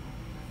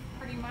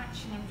pretty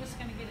much, and I'm just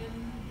going to get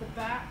in the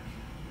back,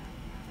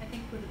 I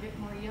think with a bit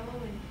more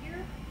yellow in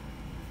here.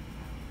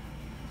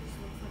 Just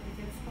looks like a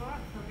good spot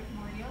for a bit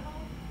more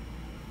yellow.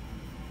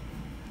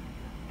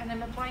 And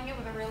I'm applying it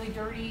with a really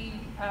dirty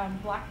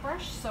black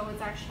brush, so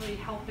it's actually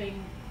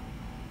helping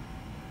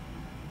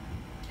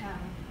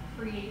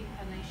create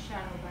a nice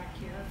shadow back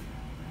here.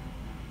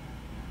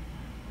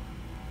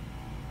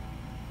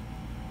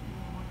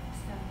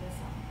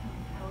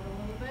 Out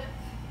a little bit.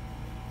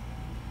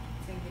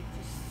 I think it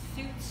just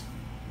suits.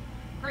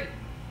 Great.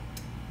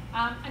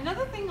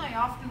 Another thing I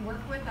often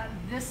work with at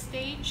this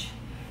stage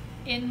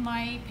in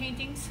my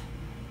paintings,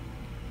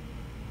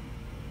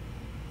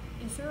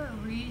 is there a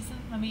reason,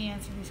 let me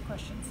answer these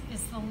questions.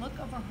 Is the look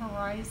of a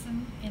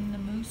horizon in the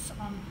moose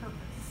on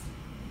purpose?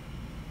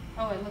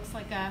 Oh, it looks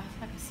like a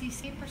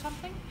seascape or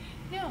something?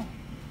 No,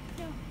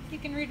 you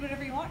can read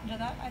whatever you want into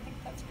that. I think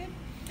that's good.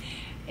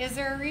 Is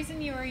there a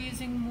reason you are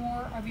using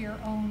more of your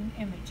own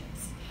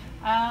images?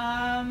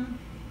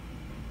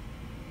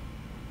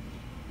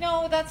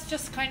 No, that's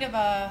just kind of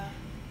I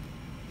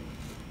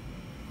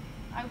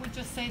would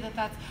just say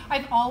that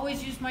I've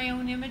always used my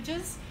own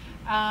images.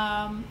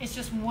 It's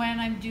just when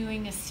I'm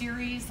doing a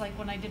series, like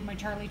when I did my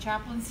Charlie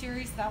Chaplin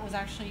series, that was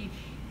actually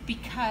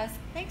because,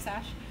 thanks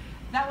Ash,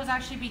 that was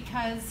actually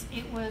because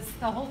it was,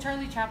 the whole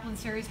Charlie Chaplin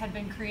series had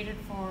been created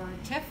for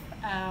TIFF.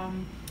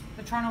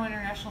 The Toronto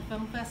International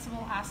Film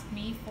Festival asked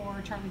me for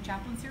a Charlie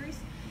Chaplin series,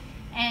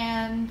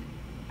 and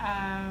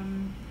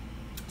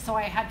so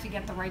I had to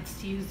get the rights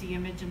to use the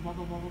image and blah,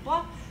 blah, blah, blah,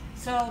 blah.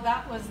 So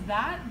that was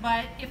that.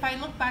 But if I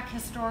look back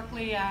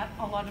historically at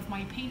a lot of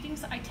my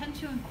paintings, I tend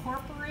to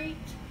incorporate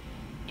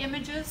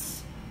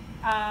images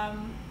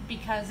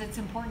because it's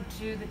important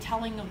to the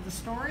telling of the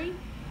story.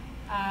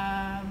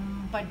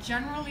 But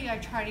generally I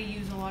try to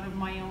use a lot of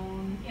my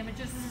own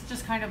images. This is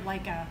just kind of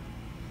like a,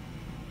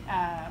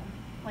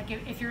 like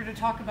if you're to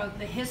talk about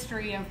the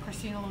history of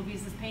Christina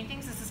Lovisa's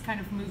paintings, this is kind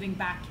of moving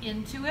back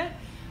into it,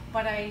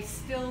 but I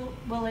still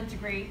will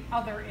integrate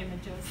other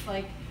images.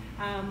 Like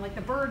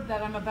the bird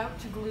that I'm about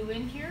to glue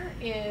in here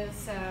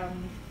is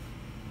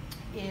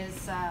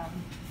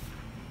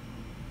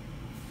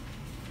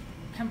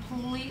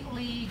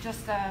completely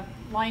just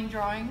line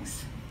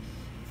drawings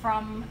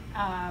from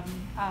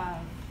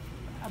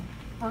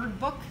bird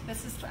book.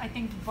 This is, I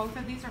think both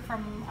of these are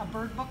from a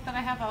bird book that I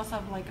have. I also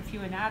have like a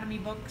few anatomy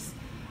books.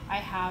 I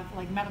have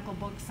like medical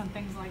books and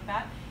things like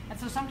that. And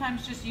so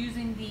sometimes just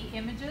using the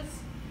images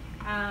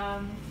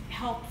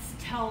helps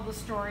tell the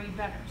story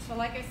better. So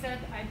like I said,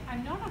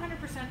 I'm not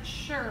 100%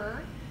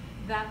 sure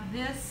that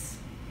this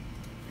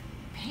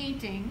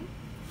painting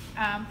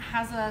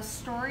has a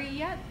story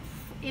yet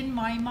in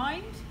my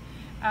mind.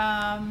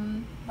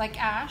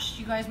 Like Ash,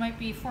 you guys might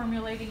be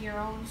formulating your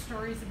own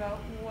stories about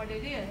what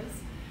it is,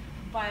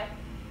 but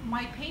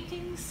my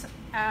paintings,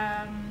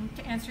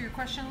 to answer your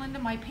question, Linda,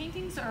 my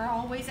paintings are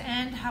always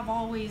and have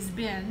always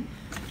been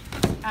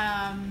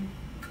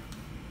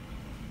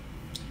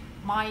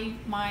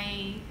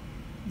my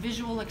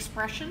visual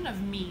expression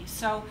of me.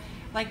 So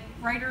like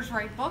writers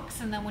write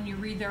books, and then when you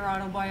read their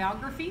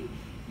autobiography,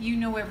 you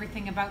know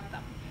everything about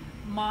them.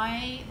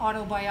 My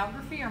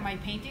autobiography are my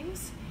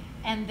paintings,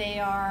 and they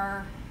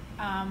are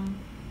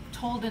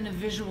told in a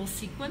visual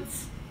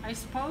sequence, I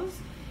suppose.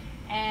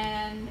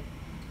 And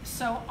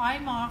so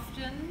I'm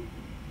often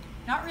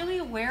not really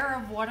aware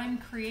of what I'm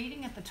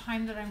creating at the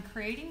time that I'm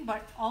creating,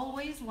 but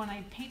always when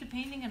I paint a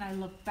painting and I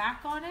look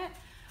back on it,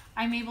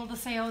 I'm able to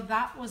say, oh,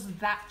 that was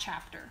that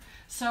chapter.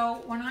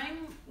 So when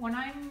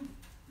I'm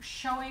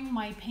showing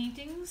my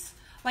paintings,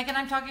 like, and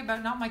I'm talking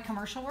about not my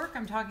commercial work,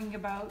 I'm talking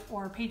about,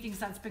 or paintings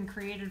that's been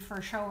created for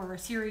a show or a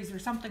series or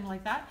something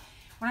like that.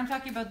 When I'm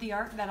talking about the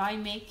art that I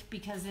make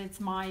because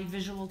it's my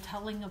visual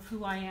telling of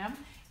who I am,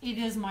 it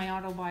is my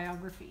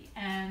autobiography.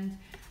 And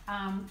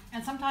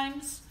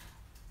sometimes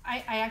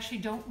I actually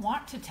don't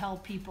want to tell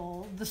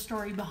people the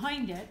story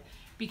behind it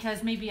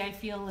because maybe I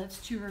feel it's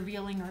too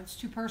revealing or it's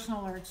too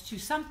personal or it's too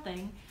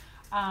something.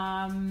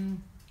 Or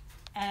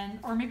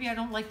maybe I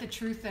don't like the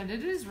truth that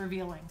it is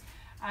revealing.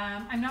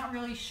 I'm not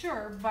really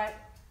sure, but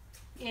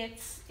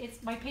it's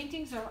my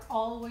paintings are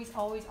always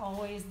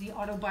the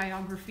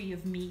autobiography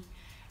of me.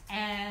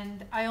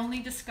 And I only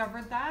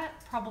discovered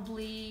that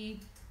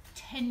probably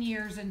 10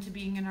 years into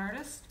being an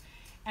artist.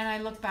 And I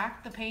look back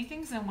at the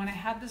paintings, and when I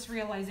had this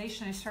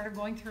realization, I started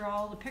going through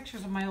all the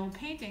pictures of my old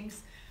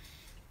paintings.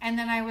 And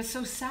then I was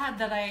so sad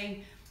that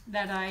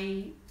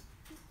I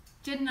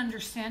didn't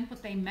understand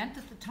what they meant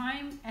at the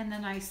time. And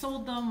then I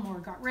sold them or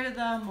got rid of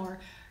them or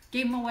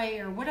gave them away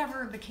or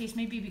whatever the case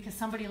may be, because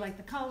somebody liked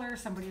the color,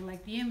 somebody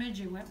liked the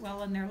image, it went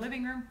well in their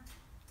living room.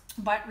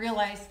 But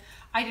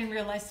I didn't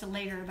realize till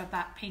later that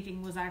that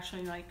painting was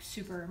actually like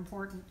super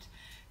important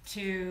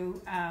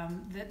to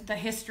the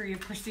history of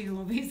Christina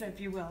Lovisa, if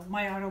you will,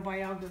 my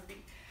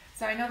autobiography.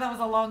 So I know that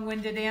was a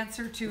long-winded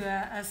answer to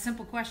a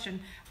simple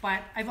question,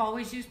 but I've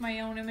always used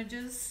my own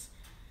images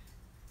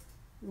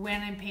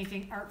when I'm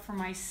painting art for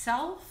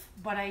myself,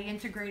 but I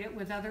integrate it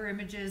with other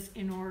images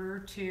in order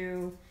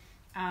to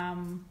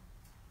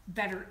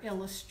better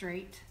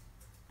illustrate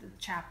the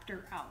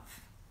chapter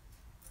of.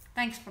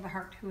 Thanks for the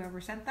heart,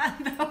 whoever sent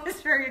that. That was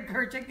very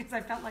encouraging because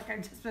I felt like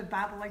I'd just been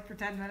babbling for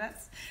 10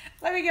 minutes.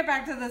 Let me get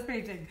back to this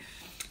painting.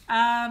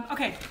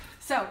 Okay,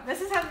 so this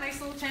has had a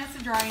nice little chance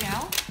to dry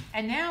now.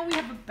 And now we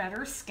have a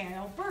better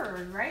scale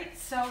bird, right?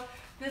 So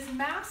this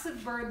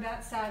massive bird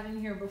that sat in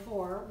here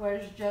before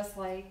was just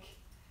like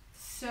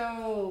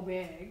so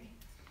big.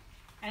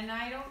 And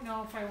I don't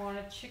know if I want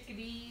a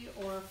chickadee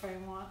or if I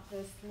want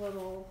this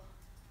little,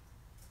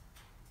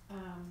 I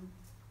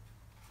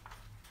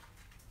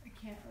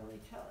can't really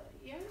tell it.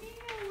 Yeah, maybe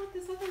I want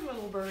this other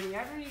little birdie.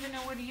 I don't even know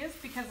what he is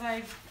because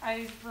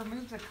I've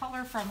removed the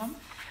color from him.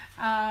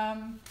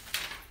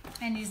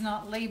 And he's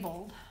not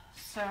labeled.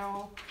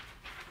 So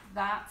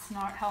that's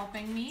not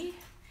helping me.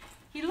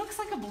 He looks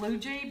like a blue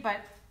jay,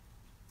 but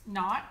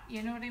not,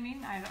 you know what I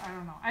mean? I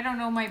don't know. I don't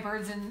know my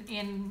birds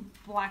in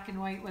black and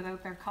white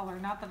without their color.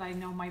 Not that I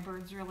know my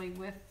birds really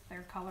with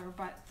their color,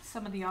 but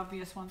some of the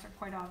obvious ones are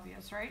quite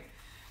obvious, right?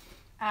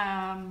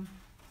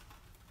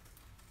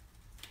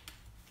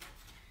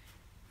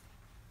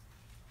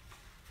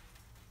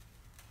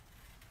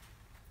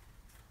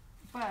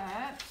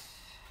 But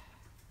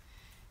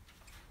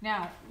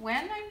now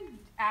when I'm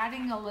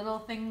adding a little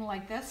thing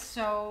like this,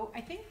 so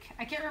I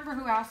can't remember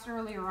who asked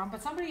earlier on,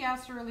 but somebody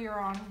asked earlier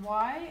on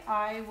why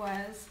I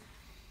was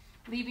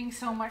leaving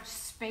so much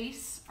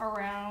space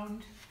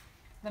around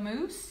the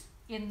moose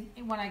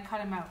when I cut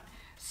him out.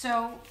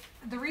 So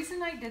the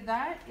reason I did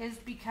that is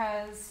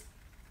because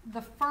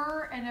the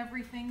fur and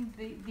everything,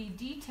 the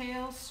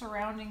details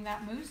surrounding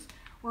that moose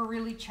were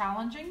really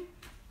challenging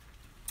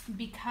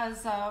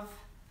because of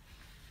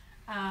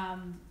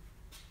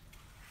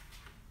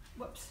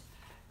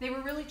they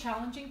were really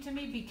challenging to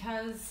me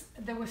because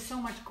there was so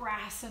much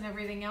grass and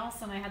everything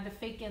else, and I had to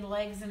fake in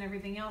legs and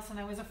everything else, and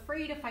I was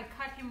afraid if I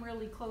cut him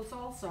really close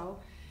also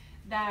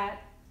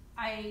that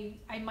I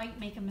might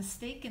make a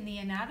mistake in the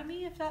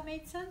anatomy, if that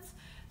made sense.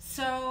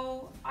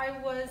 So I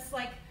was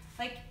like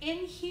in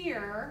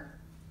here,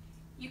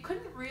 you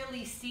couldn't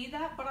really see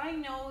that, but I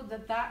know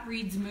that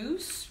reads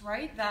moose,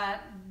 right?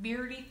 That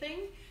beardy thing.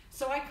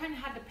 So I kind of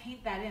had to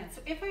paint that in.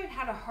 So if I had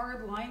had a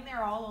hard line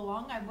there all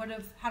along, I would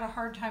have had a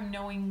hard time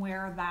knowing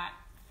where that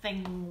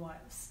thing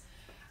was.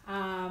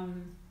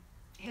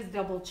 His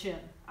double chin.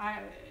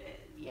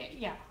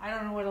 yeah, I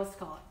don't know what else to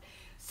call it.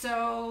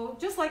 So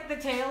just like the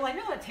tail, I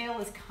know the tail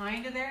is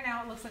kind of there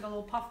now. It looks like a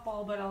little puff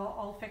ball, but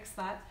I'll fix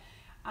that.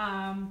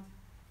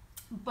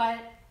 But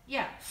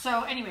yeah,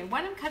 so anyway,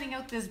 when I'm cutting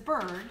out this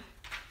bird,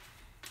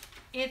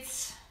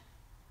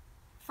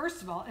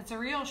 first of all, it's a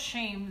real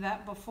shame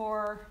that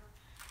before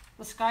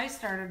the sky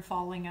started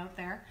falling out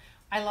there,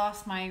 I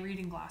lost my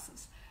reading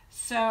glasses.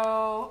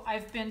 So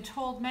I've been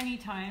told many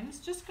times,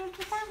 just go to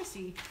the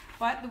pharmacy.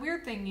 But the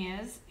weird thing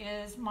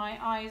is my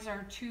eyes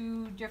are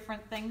two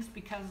different things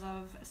because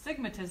of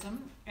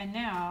astigmatism, and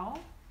now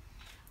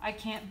I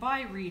can't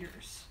buy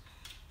readers.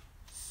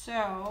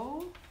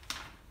 So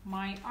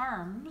my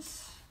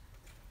arms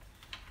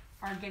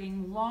are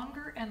getting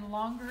longer and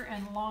longer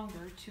and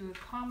longer to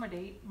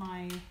accommodate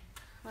my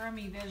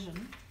crummy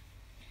vision.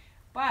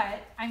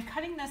 But I'm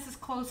cutting this as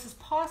close as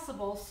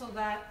possible so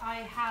that I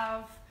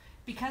have,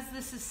 because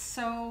this is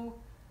so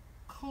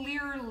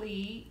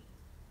clearly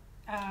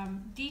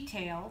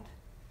detailed,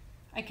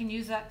 I can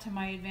use that to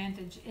my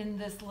advantage in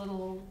this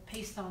little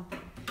paste-on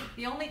thing.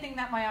 The only thing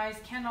that my eyes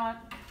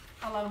cannot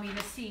allow me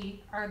to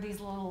see are these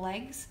little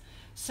legs.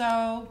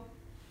 So,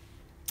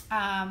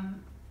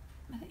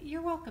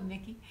 you're welcome,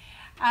 Nikki.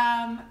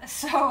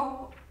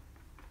 So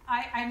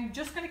I'm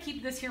just going to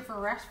keep this here for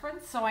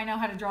reference so I know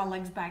how to draw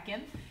legs back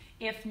in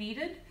if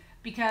needed,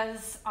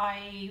 because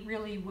I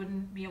really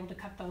wouldn't be able to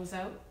cut those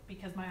out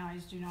because my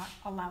eyes do not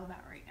allow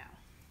that right now.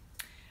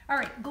 All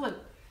right, glue.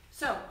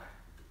 So,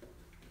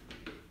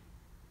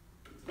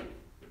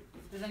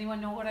 does anyone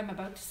know what I'm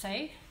about to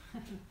say?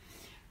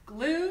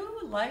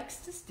 Glue likes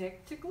to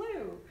stick to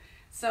glue.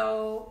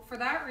 So for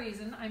that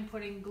reason, I'm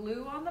putting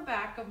glue on the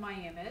back of my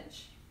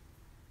image,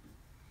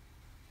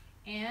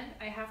 and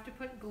I have to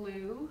put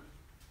glue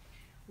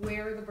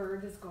where the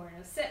bird is going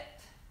to sit.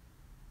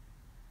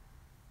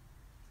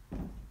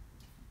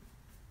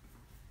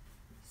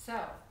 So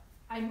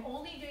I'm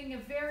only doing a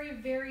very,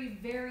 very,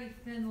 very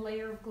thin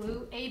layer of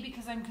glue, A,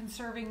 because I'm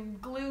conserving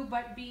glue,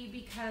 but B,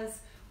 because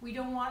we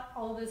don't want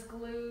all this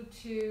glue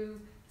to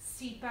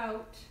seep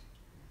out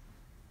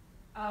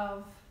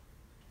of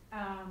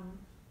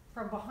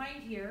from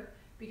behind here,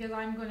 because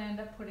I'm going to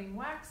end up putting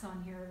wax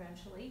on here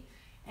eventually,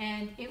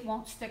 and it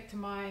won't stick to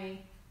my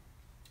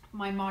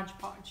Mod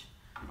Podge.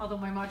 Although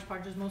my Mod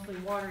Podge is mostly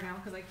water now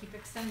because I keep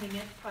extending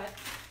it, but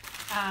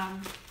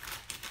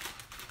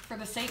for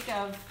the sake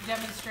of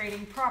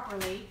demonstrating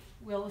properly,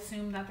 we'll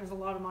assume that there's a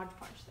lot of Mod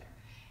Podge there.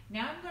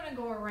 Now I'm going to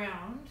go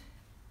around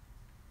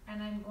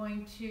and I'm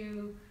going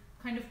to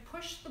kind of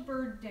push the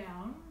bird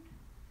down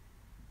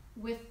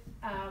with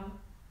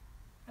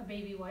a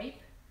baby wipe.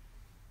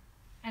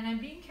 And I'm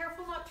being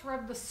careful not to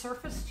rub the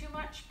surface too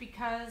much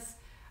because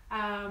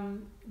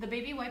the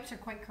baby wipes are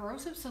quite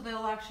corrosive, so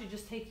they'll actually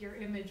just take your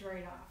image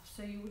right off.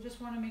 So you just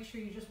want to make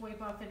sure you just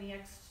wipe off any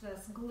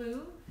excess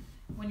glue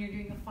when you're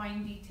doing a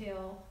fine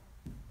detail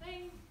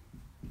thing.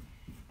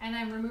 And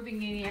I'm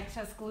removing any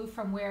excess glue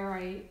from where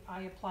I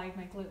applied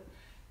my glue.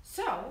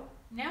 So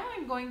now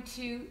I'm going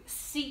to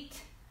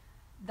seat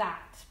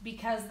that,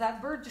 because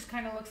that bird just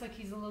kind of looks like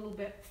he's a little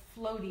bit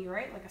floaty,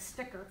 right? Like a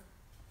sticker.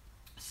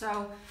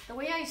 So the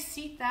way I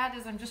seat that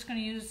is I'm just going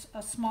to use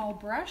a small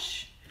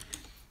brush,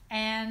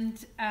 and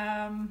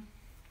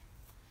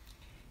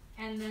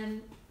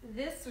then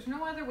this, there's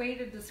no other way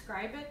to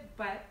describe it,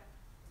 but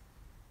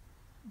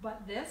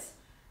this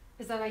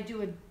is that I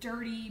do a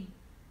dirty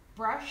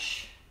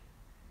brush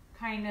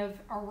kind of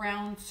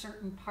around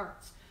certain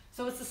parts.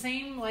 So it's the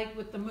same like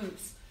with the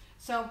moose.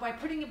 So by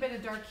putting a bit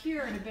of dark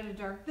here and a bit of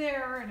dark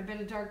there and a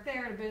bit of dark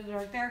there and a bit of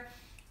dark there,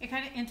 it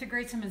kind of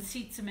integrates them and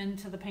seats them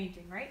into the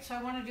painting, right? So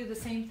I want to do the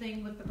same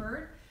thing with the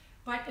bird,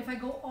 but if I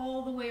go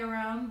all the way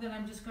around, then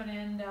I'm just going to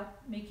end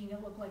up making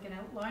it look like an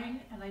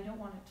outline, and I don't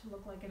want it to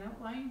look like an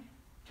outline.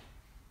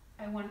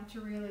 I want it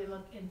to really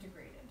look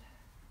integrated.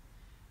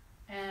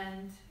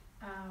 And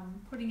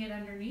putting it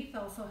underneath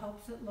also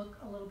helps it look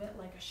a little bit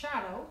like a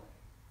shadow.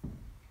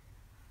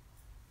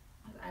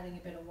 I'm adding a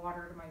bit of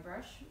water to my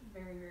brush,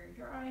 very, very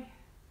dry.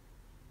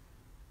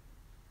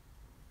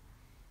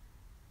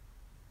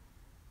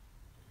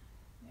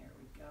 There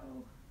we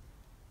go.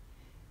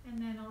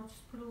 And then I'll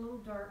just put a little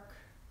dark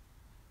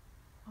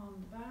on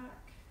the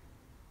back.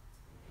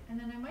 And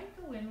then I might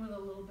go in with a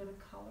little bit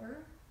of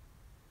color.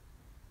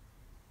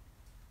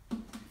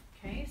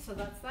 Okay, so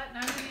that's that.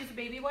 Now I'm going to use a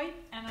baby wipe,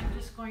 and I'm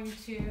just going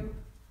to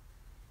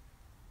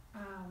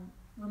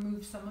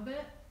remove some of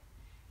it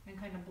and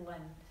kind of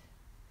blend.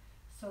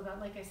 So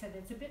that, like I said,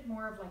 it's a bit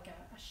more of like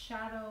a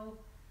shadow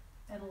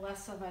and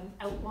less of an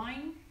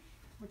outline,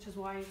 which is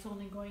why it's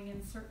only going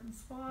in certain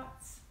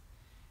spots,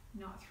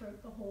 not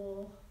throughout the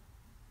whole,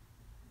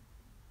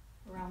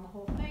 around the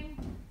whole thing.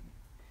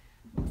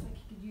 Looks like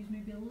he could use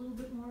maybe a little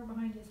bit more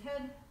behind his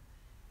head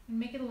and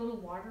make it a little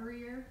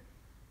waterier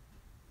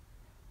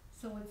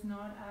so it's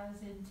not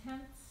as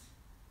intense.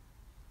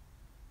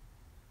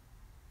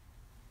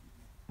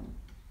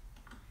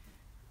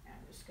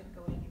 I'm just going to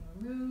go in and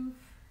remove.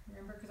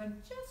 Remember, because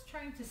I'm just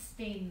trying to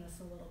stain this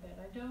a little bit.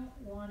 I don't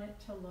want it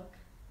to look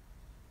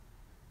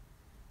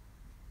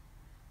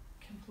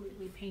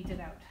completely painted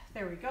out.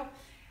 There we go.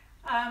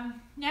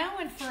 Now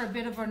in for a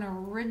bit of an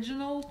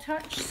original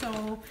touch.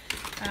 So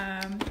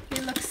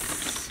it looks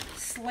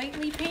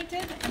slightly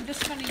painted. I'm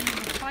just going to use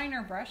a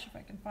finer brush if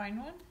I can find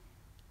one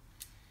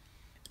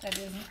that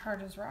isn't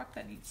hard as rock,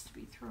 that needs to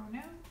be thrown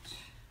out.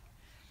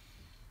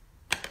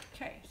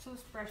 Okay, so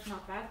this brush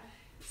not bad.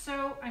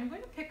 So I'm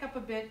going to pick up a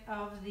bit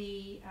of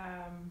the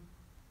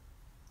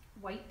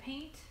white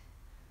paint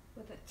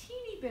with a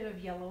teeny bit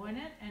of yellow in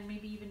it, and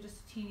maybe even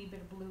just a teeny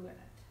bit of blue in it.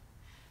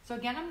 So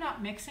again, I'm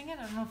not mixing it.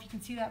 I don't know if you can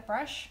see that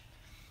brush,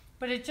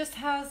 but it just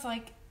has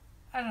like,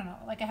 I don't know,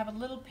 like I have a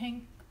little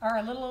pink or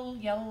a little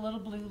yellow, a little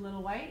blue, a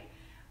little white,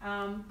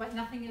 but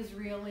nothing is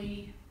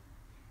really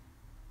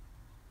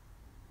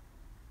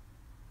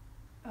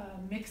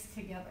mixed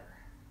together.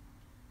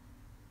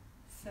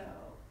 So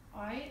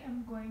I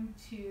am going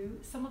to,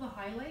 some of the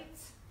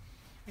highlights,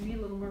 I need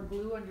a little more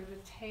glue under the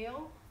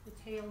tail. The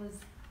tail is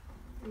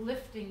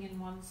lifting in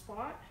one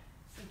spot.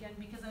 So again,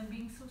 because I'm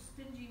being so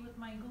stingy with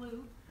my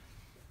glue.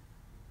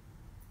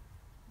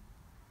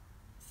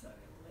 So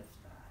I'll lift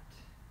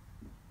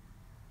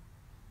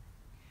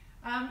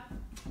that.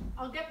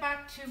 I'll get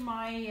back to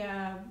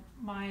my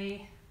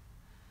my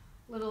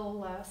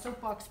little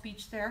soapbox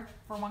speech there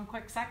for one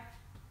quick sec.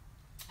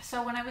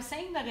 So when I was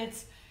saying that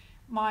it's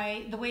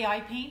the way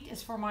I paint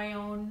is for my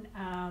own,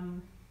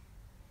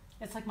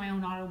 it's like my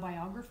own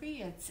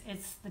autobiography. It's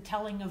the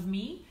telling of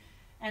me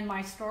and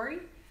my story.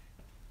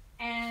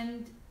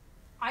 And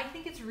I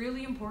think it's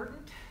really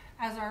important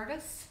as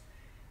artists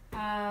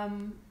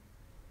and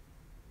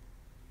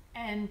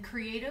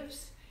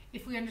creatives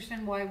if we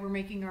understand why we're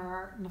making our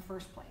art in the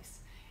first place.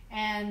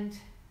 And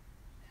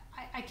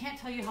I can't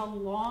tell you how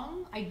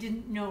long I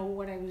didn't know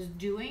what I was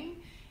doing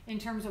in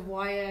terms of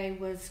why I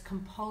was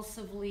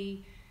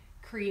compulsively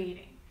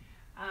creating.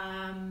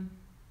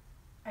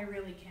 I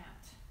really can't.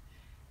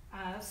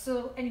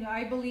 So anyway,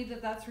 I believe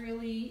that that's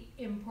really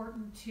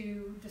important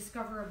to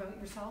discover about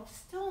yourself.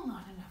 Still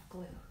not enough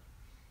glue.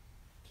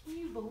 Can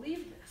you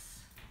believe this?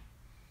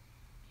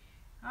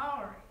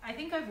 All right, I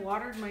think I've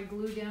watered my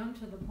glue down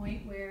to the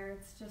point where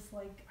it's just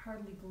like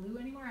hardly glue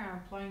anymore. I'm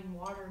applying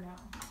water now.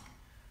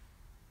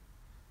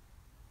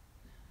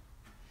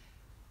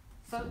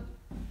 So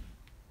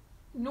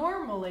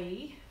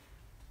normally,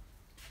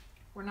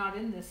 we're not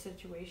in this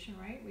situation,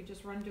 right? We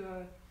just run to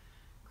a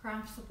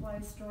craft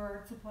supply store,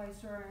 art supply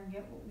store, and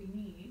get what we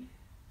need.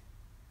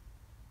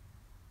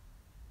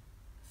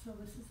 So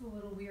this is a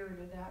little weird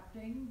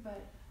adapting,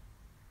 but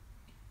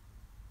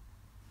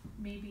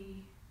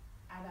maybe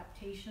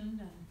adaptation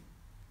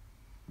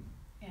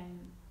and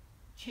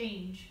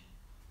change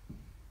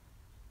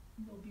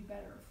will be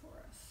better for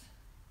us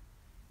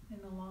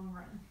in the long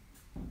run.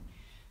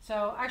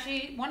 So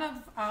actually, one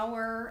of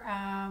our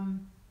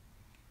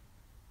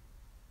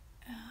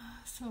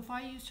so if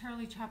I use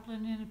Charlie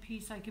Chaplin in a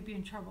piece, I could be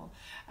in trouble.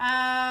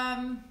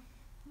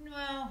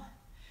 Well,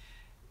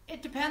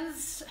 it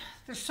depends.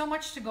 There's so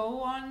much to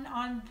go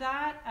on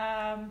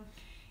that.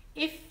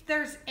 If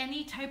there's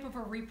any type of a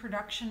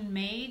reproduction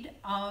made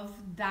of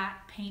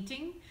that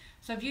painting,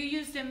 so if you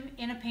used him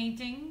in a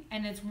painting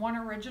and it's one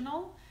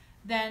original,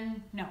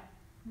 then no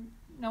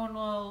one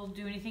will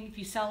do anything. If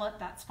you sell it,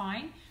 that's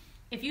fine.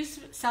 If you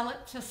sell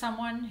it to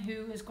someone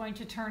who is going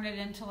to turn it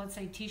into, let's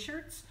say,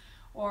 t-shirts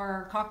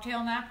or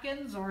cocktail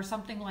napkins or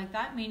something like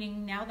that,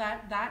 meaning now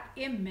that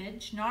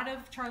image, not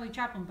of Charlie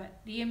Chaplin,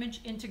 but the image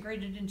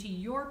integrated into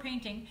your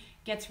painting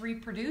gets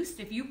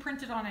reproduced. If you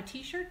print it on a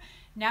t-shirt,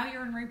 now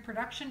you're in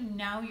reproduction,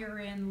 now you're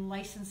in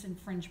license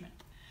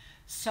infringement.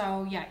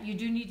 So yeah, you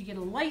do need to get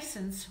a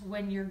license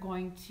when you're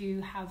going to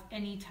have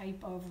any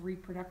type of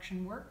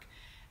reproduction work.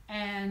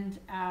 And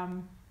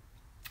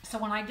so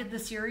when I did the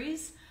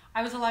series,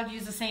 I was allowed to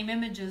use the same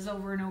images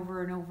over and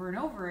over and over and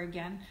over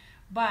again,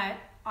 but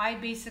I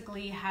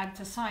basically had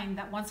to sign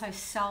that once I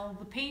sell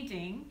the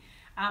painting,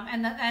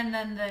 and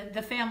then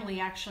the family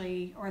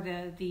actually, or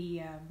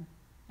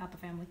not the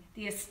family,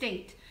 the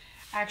estate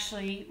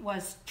actually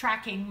was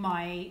tracking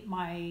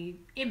my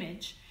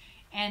image,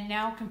 and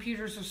now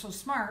computers are so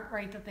smart,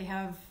 right, that they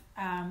have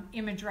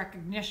image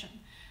recognition.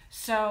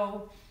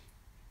 So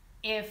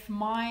if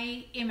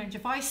my image,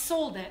 if I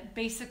sold it,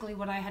 basically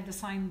what I had to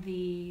sign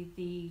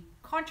the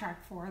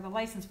contract for, the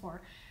license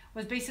for,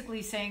 was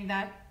basically saying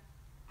that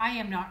I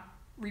am not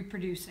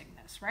reproducing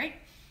this, right?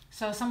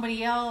 So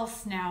somebody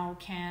else now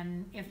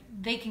can, if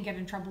they can get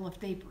in trouble if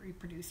they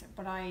reproduce it,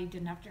 but I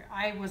didn't have to,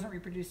 I wasn't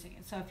reproducing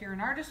it. So if you're an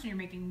artist and you're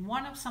making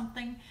one of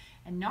something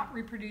and not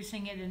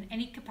reproducing it in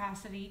any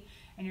capacity,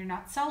 and you're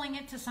not selling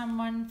it to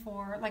someone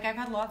for, like I've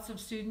had lots of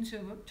students who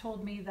have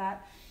told me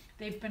that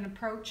they've been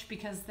approached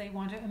because they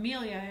want to,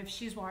 Amelia, if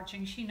she's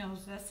watching, she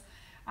knows this,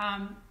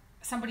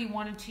 somebody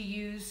wanted to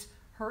use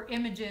her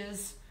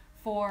images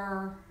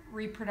for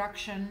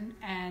reproduction,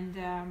 and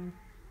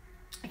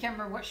I can't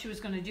remember what she was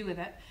going to do with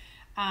it.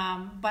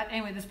 But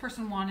anyway, this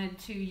person wanted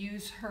to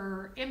use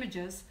her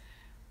images,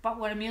 but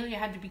what Amelia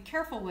had to be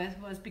careful with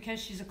was, because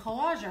she's a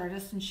collage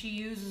artist and she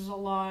uses a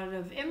lot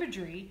of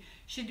imagery,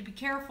 she had to be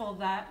careful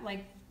that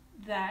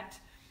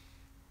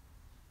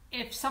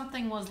if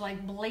something was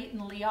like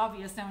blatantly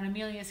obvious, now in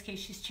Amelia's case,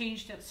 she's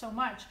changed it so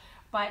much,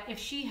 but if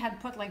she had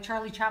put like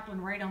Charlie Chaplin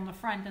right on the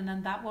front and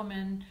then that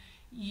woman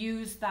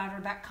used that,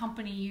 or that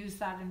company used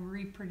that and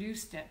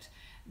reproduced it,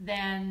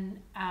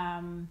 then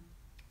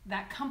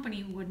that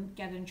company wouldn't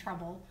get in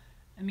trouble.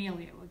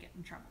 Amelia would get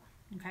in trouble.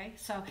 Okay,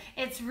 so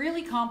it's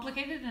really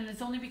complicated, and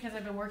it's only because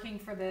I've been working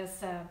for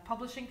this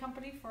publishing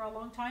company for a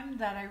long time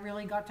that I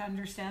really got to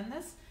understand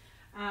this.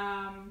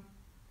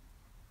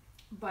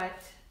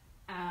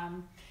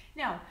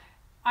 Now,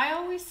 I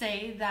always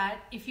say that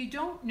if you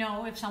don't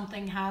know if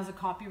something has a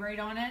copyright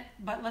on it,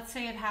 but let's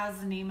say it has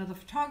the name of the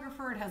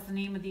photographer, it has the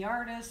name of the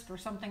artist or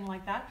something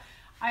like that,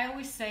 I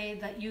always say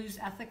that use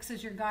ethics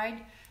as your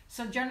guide.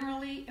 So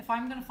generally, if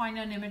I'm going to find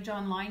an image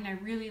online, I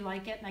really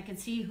like it and I can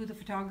see who the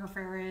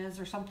photographer is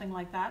or something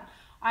like that,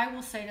 I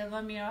will say to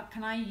them, you know,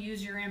 can I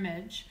use your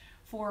image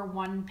for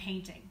one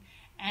painting?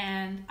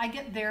 And I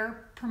get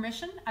their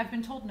permission. I've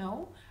been told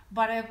no,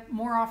 but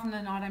more often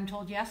than not, I'm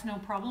told yes, no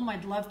problem.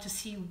 I'd love to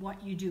see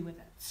what you do with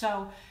it.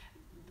 So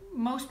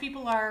most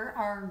people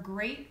are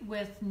great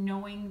with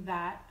knowing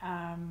that,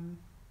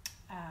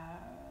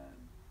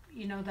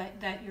 you know,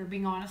 that you're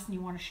being honest and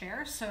you want to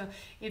share. So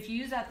if you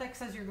use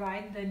ethics as your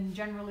guide, then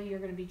generally you're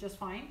going to be just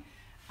fine.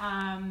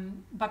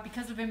 But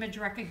because of image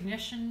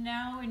recognition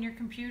now in your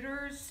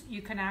computers,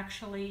 you can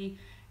actually,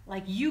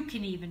 like, you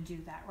can even do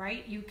that,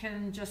 right? You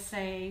can just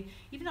say,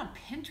 even on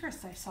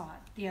Pinterest, I saw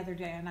it the other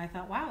day and I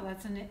thought, wow,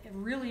 that's a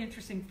really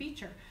interesting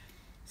feature.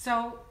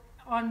 So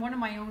on one of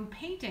my own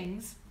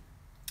paintings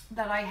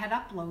that I had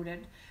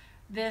uploaded,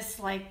 this,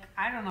 like,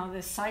 I don't know,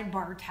 this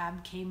sidebar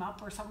tab came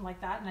up or something like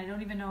that, and I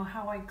don't even know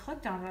how I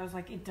clicked on it. I was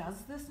like, it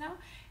does this now?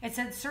 It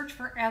said search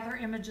for other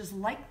images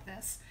like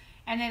this,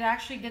 and it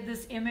actually did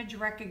this image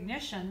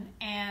recognition,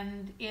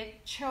 and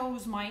it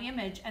chose my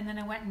image, and then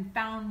I went and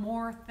found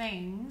more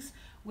things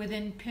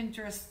within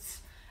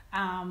Pinterest's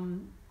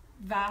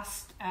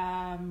vast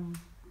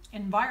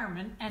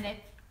environment, and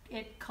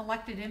it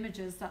collected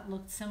images that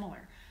looked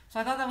similar. So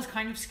I thought that was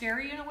kind of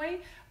scary in a way,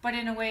 but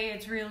in a way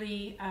it's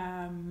really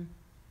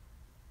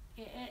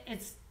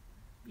it's,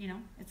 you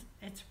know,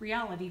 it's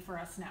reality for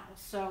us now.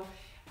 So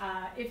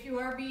if you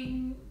are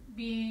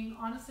being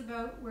honest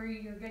about where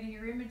you're getting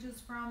your images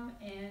from,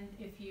 and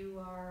if you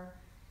are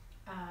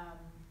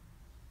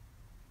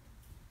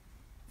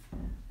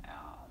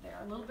there,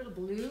 a little bit of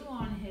blue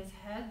on his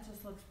head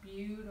just looks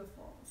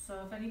beautiful.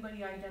 So if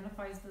anybody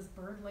identifies this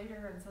bird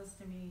later and says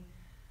to me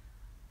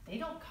they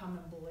don't come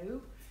in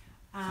blue,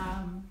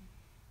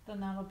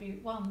 then that'll be,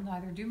 well,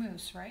 neither do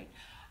moose, right?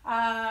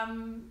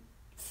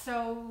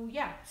 So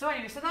yeah, so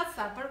anyway, so that's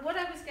that. But what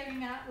I was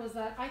getting at was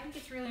that I think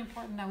it's really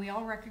important that we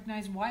all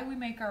recognize why we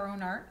make our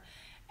own art,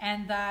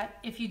 and that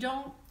if you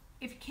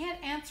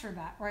can't answer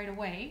that right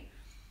away,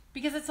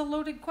 because it's a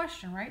loaded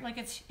question, right? Like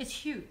it's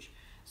huge.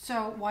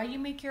 So why do you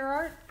make your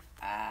art?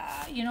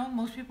 You know,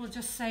 most people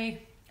just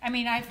say, I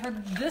mean, I've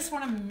heard this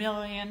one a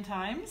million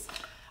times.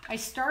 I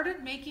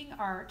started making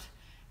art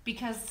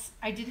because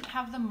I didn't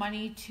have the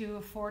money to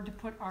afford to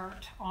put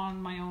art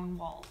on my own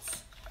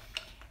walls.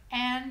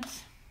 And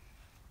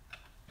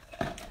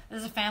this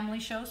is a family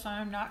show, so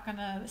I'm not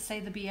gonna say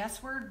the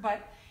BS word,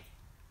 but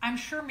I'm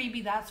sure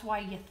maybe that's why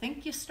you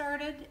think you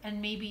started,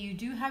 and maybe you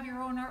do have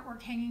your own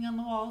artwork hanging on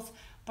the walls,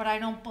 but I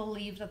don't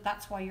believe that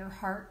that's why your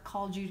heart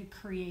called you to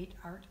create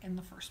art in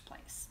the first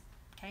place,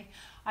 okay?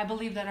 I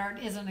believe that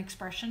art is an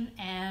expression,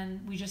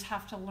 and we just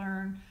have to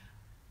learn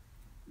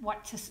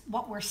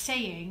what we're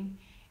saying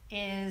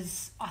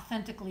is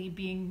authentically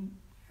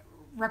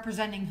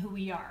representing who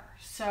we are.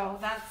 So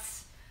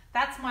that's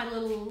my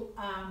little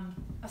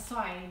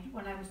aside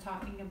when I was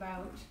talking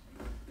about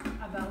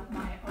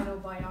my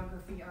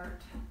autobiography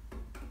art.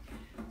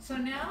 So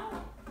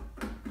now,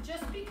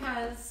 just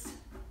because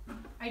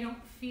I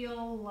don't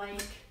feel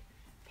like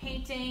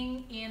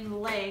painting in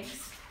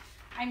legs,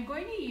 I'm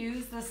going to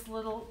use this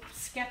little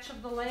sketch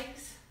of the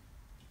legs,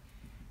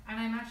 and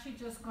I'm actually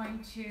just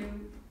going to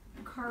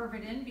carve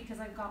it in because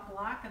I've got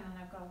black and then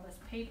I've got all this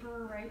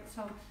paper, right?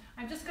 So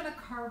I'm just going to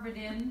carve it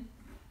in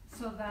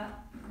so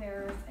that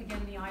there's,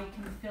 again, the eye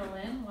can fill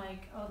in,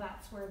 like, oh,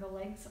 that's where the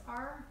legs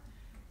are,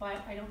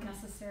 but I don't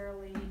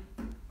necessarily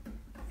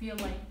feel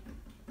like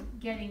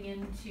getting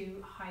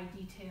into high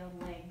detailed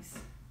legs,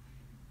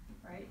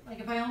 right? Like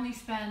if I only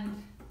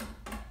spend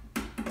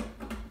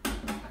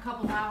a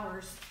couple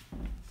hours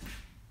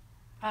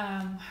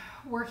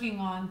working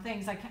on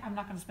things, I'm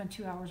not going to spend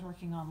 2 hours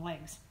working on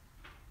legs.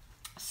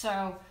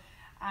 So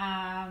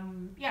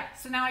yeah,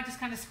 so now I just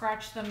kind of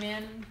scratch them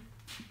in,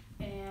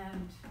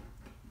 and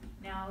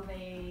now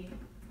they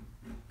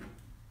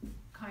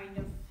kind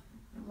of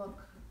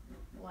look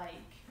like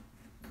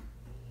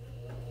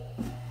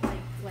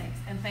legs.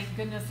 And thank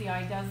goodness the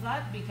eye does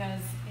that,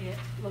 because it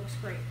looks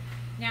great.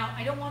 Now,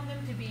 I don't want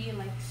them to be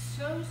like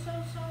so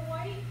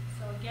white.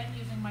 So again,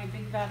 using my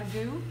big vat of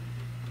goo,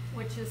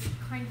 which is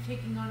kind of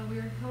taking on a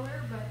weird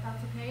color, but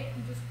that's okay.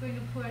 I'm just going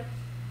to put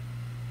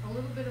a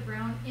little bit of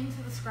brown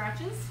into the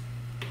scratches.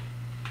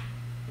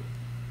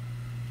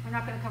 I'm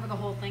not going to cover the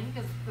whole thing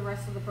because the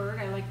rest of the bird,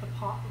 I like the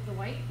pop of the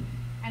white.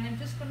 And I'm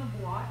just going to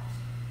blot.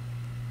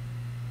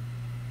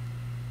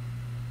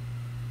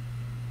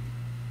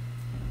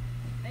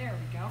 There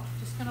we go.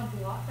 Just going to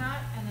blot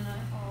that, and then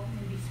I'll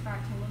maybe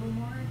scratch a little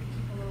more to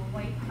keep a little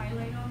white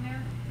highlight on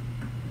there.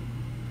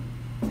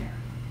 There.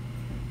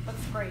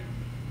 Looks great.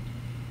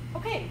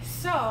 Okay,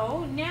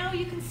 so now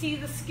you can see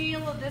the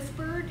scale of this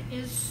bird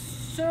is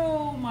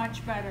so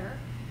much better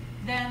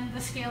than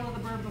the scale of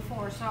the bird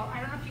before. So I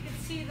don't know if you can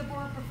see the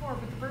bird before,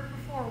 but the bird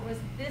before was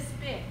this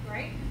big,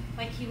 right?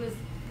 Like he was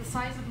the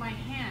size of my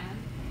hand,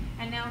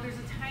 and now there's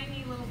a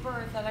tiny little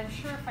bird that I'm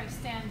sure if I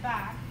stand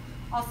back,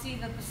 I'll see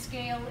that the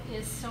scale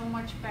is so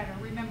much better,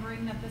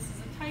 remembering that this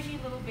is a tiny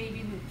little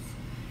baby moose.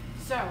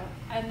 So,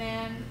 and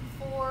then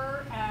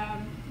for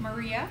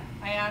Maria,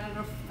 I added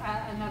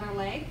another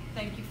leg.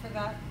 Thank you for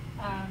that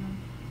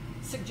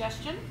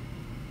suggestion.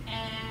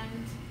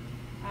 And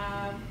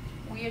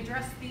we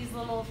addressed these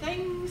little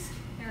things.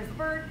 There's the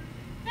bird.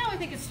 Now I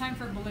think it's time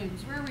for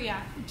balloons. Where are we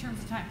at in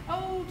terms of time?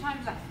 Oh,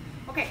 time's up.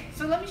 Okay,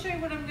 so let me show you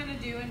what I'm going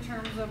to do in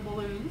terms of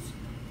balloons.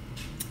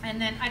 And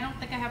then I don't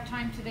think I have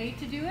time today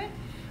to do it,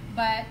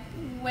 but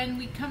when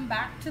we come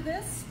back to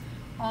this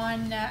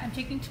on, I'm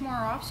taking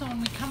tomorrow off, so when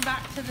we come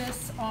back to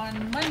this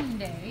on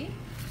Monday,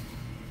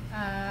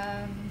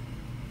 I'll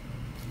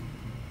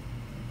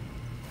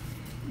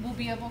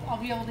be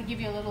able to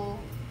give you a little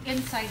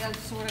insight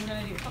as to what I'm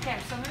going to do. Okay,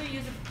 so I'm going to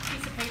use a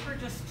piece of paper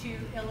just to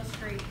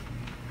illustrate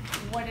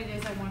what it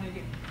is I want to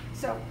do.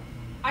 So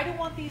I don't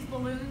want these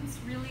balloons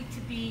really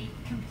to be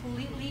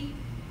completely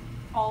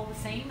all the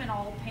same and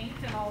all paint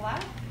and all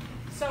that.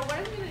 So what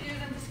I'm going to do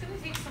is I'm just going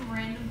to take some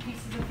random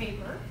pieces of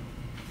paper,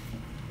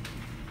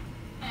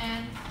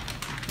 and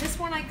this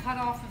one I cut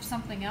off of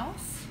something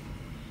else,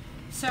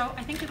 so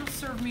I think it'll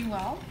serve me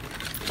well.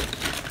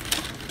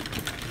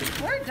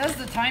 Where does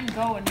the time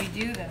go when we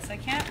do this? I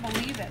can't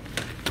believe it.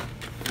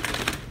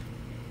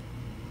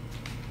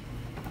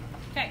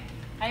 Okay,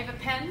 I have a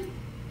pen,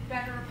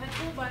 better a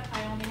pencil, but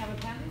I only have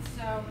a pen,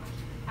 so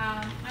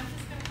I'm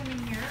just going to come in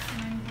here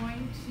and I'm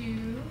going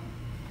to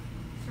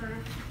sort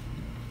of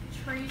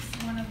trace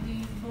one of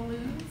these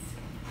balloons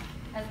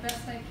as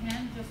best I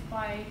can just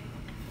by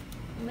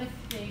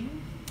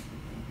lifting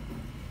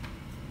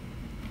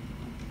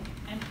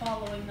and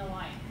following the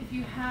line. If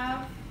you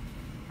have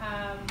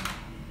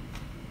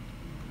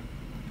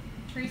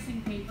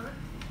tracing paper,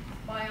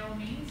 by all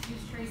means use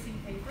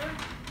tracing paper.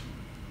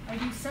 I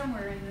do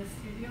somewhere in this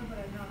studio, but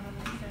I'm not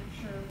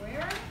 100% sure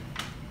where.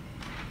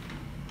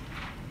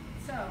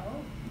 So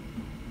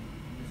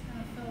I'm just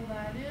going to fill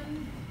that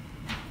in,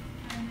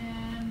 and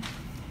then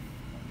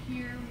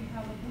here we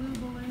have a blue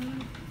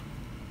balloon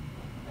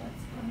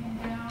that's coming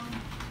down.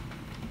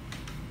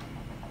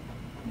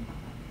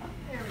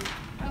 There we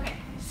go. Okay,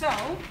 so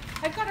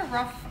I've got a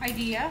rough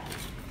idea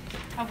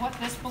of what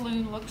this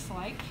balloon looks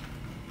like.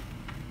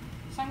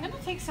 So I'm going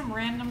to take some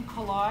random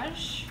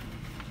collage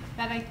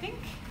that I think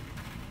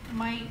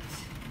might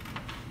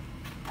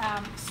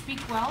speak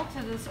well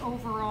to this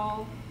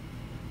overall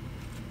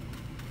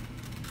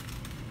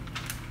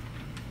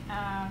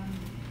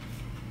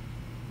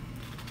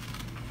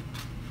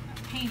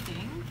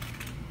painting.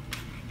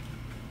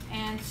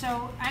 And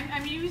so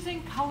I'm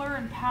using color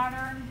and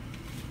pattern,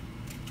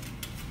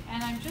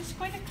 and I'm just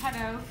going to cut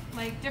out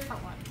like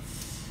different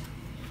ones,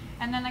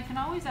 and then I can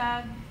always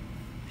add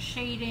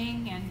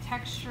shading and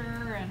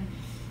texture and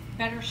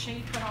better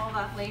shape and all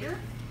that later.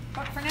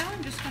 But for now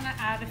I'm just going to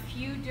add a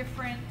few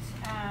different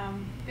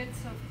bits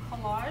of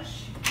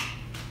collage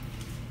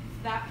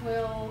that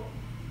will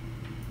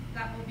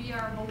be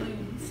our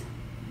balloons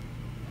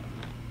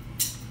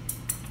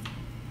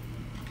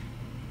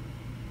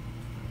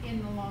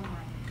in the long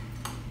run.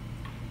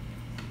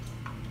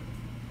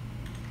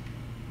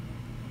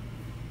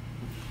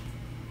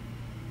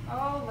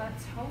 Oh,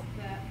 let's hope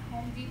that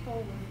Home Depot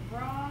was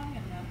wrong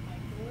and that my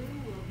glue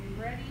will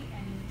be ready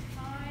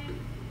anytime.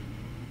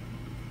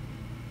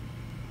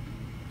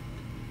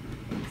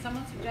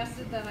 Someone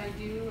suggested that I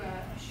do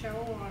a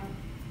show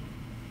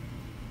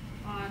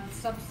on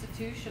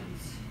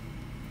substitutions,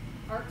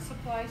 art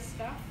supply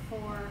stuff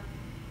for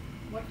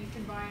what you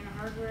can buy in a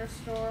hardware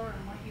store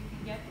and what you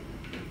can get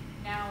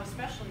now,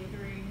 especially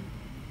during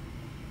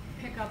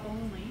pickup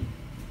only.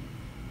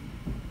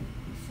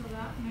 So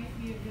that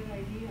might be a good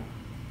idea,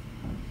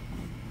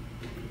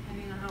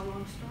 depending on how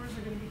long stores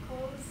are going to be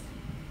closed.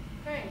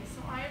 Okay,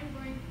 so I am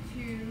going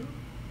to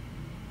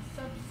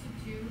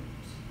substitute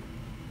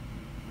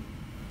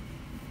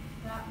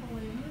that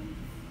balloon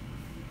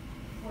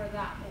for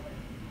that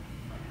balloon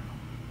for now.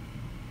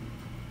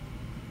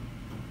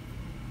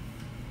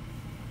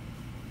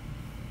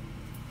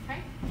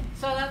 Okay,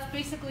 so that's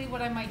basically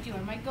what I might do.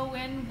 I might go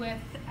in with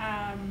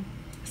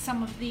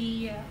some of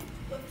the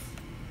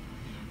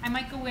I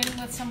might go in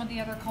with some of the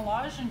other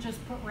collage and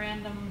just put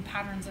random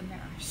patterns in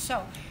there.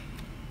 So,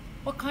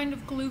 what kind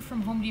of glue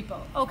from Home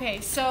Depot?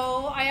 Okay,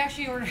 so I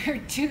actually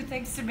ordered 2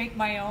 things to make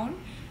my own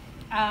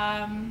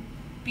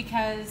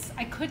because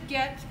I could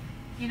get,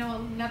 you know,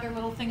 another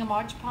little thing of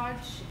Mod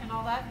Podge and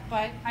all that,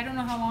 but I don't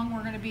know how long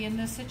we're going to be in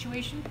this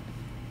situation.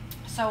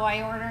 So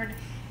I ordered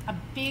a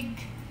big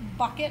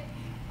bucket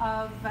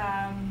of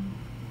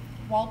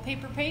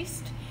wallpaper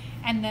paste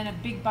and then a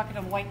big bucket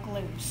of white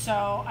glue.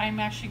 So I'm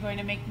actually going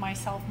to make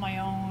myself my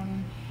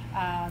own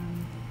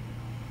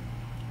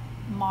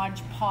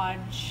Mod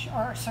Podge,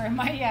 or sorry,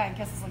 I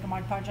guess it's like a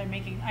Mod Podge. I'm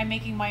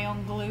making my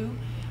own glue,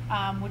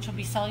 which will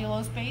be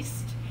cellulose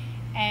based,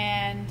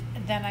 and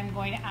then I'm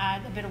going to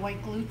add a bit of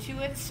white glue to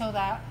it so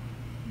that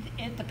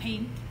the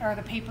paint or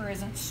the paper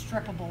isn't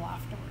strippable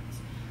afterwards.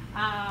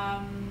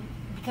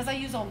 Because I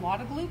use a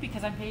lot of glue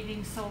because I'm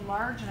painting so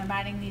large and I'm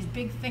adding these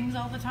big things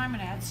all the time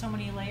and I add so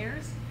many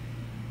layers,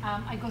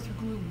 I go through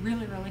glue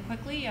really, really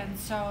quickly, and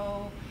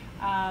so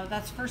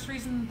that's the first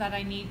reason that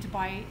I need to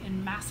buy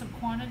in massive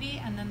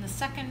quantity. And then the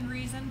second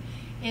reason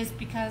is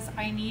because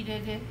I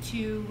needed it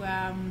to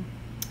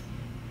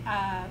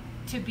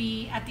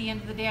be, at the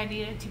end of the day, I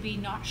needed it to be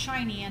not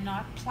shiny and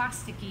not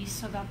plasticky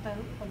so that the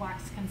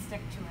wax can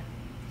stick to it.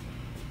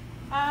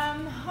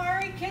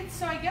 Alright kids,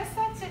 so I guess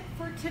that's it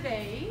for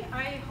today.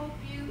 I hope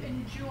you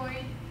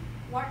enjoyed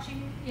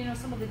watching,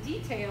 some of the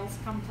details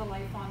come to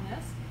life on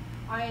this.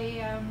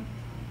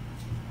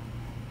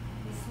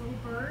 This little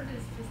bird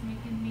is just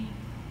making me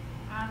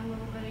add a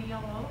little bit of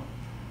yellow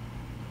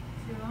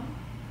to him.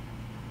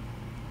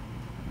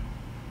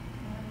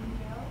 There we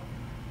go.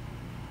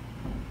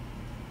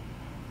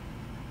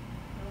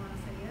 I want to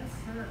say yes,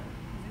 sir.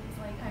 It was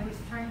like I was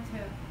trying to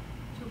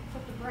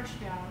put the brush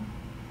down.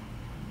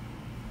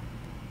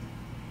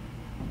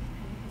 And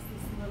it was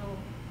this little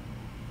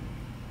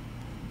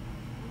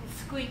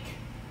squeak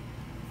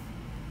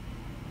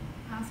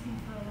asking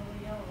for a little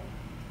yellow.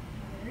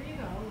 There you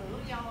go, a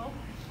little yellow.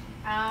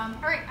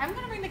 Alright, I'm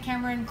going to bring the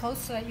camera in close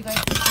so that you guys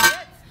can see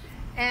it.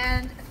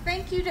 And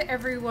thank you to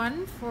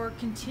everyone for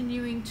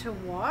continuing to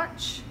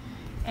watch.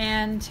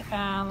 And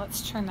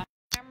let's turn that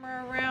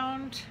camera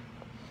around.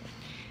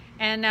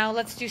 And now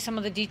let's do some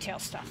of the detail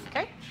stuff,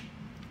 okay?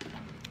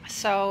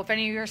 So if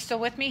any of you are still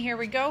with me, here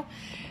we go.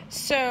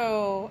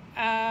 So,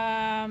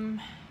 yeah,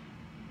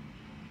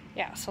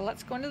 so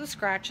let's go into the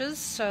scratches.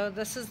 So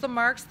this is the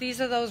marks. These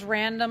are those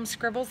random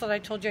scribbles that I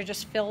told you I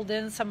just filled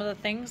in some of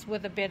the things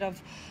with a bit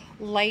of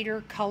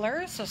lighter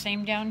color. So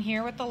same down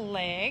here with the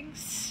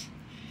legs.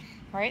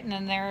 All right, and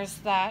then there's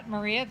that,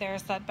 Maria,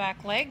 there's that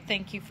back leg.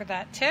 Thank you for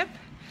that tip.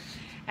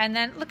 And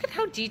then look at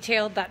how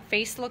detailed that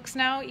face looks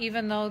now,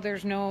 even though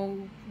there's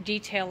no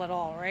detail at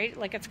all, right?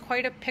 Like it's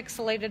quite a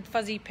pixelated,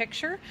 fuzzy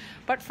picture,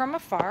 but from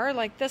afar,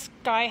 like this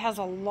guy has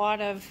a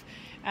lot of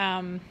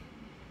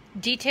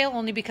detail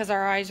only because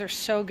our eyes are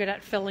so good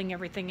at filling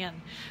everything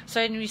in. So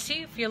and you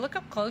see, if you look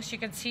up close, you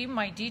can see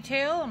my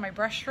detail and my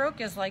brush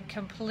stroke is like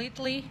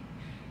completely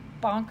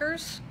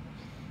bonkers.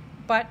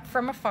 But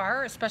from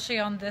afar, especially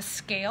on this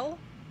scale,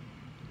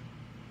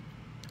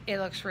 it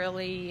looks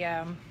really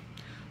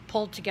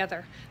pulled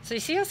together. So you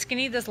see how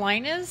skinny this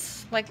line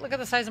is? Like look at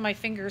the size of my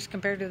fingers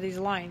compared to these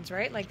lines,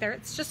 right? Like there,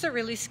 it's just a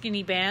really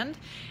skinny band.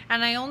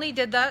 And I only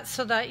did that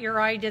so that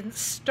your eye didn't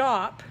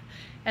stop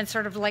and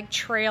sort of like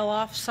trail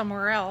off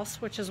somewhere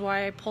else, which is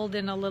why I pulled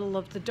in a little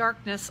of the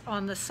darkness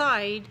on the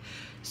side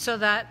so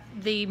that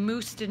the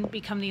mousse didn't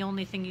become the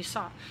only thing you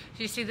saw.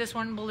 So you see this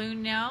one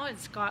balloon now,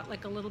 it's got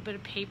like a little bit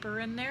of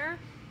paper in there.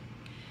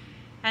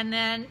 And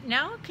then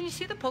now, can you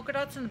see the polka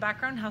dots in the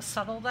background, how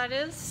subtle that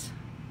is?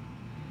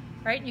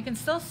 Right, you can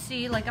still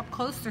see, like up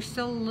close, there's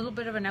still a little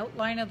bit of an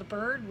outline of the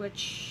bird,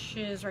 which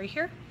is right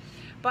here.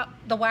 But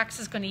the wax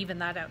is going to even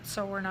that out,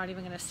 so we're not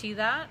even going to see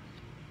that.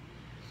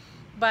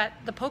 But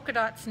the polka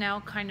dots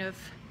now kind of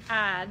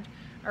add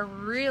a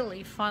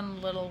really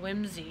fun little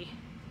whimsy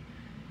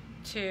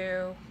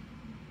to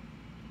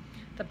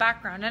the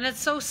background. And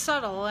it's so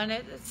subtle, and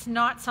it's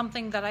not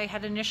something that I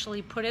had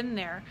initially put in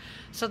there.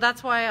 So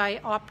that's why I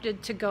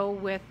opted to go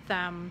with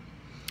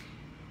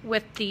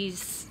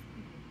these,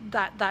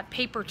 that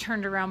paper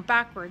turned around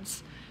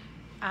backwards,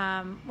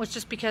 was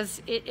just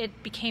because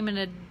it became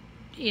an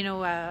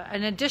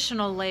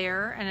additional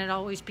layer, and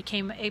it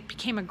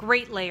became a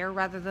great layer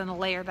rather than a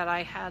layer that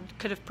I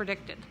could have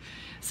predicted.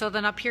 So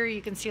then up here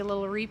you can see a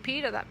little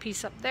repeat of that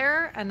piece up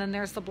there, and then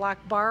there's the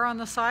black bar on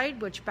the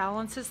side which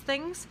balances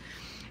things.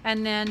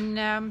 And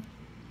then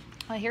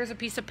here's a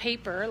piece of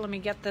paper. Let me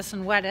get this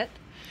and wet it.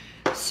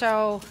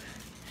 So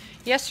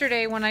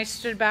yesterday when I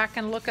stood back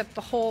and looked at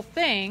the whole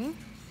thing,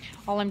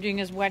 all I'm doing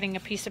is wetting a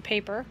piece of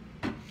paper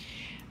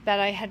that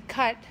I had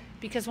cut,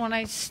 because when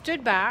I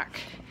stood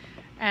back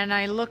and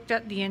I looked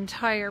at the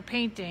entire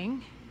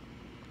painting,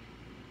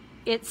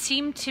 it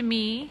seemed to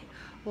me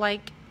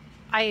like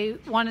I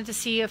wanted to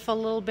see if a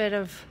little bit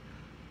of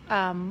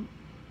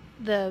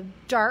the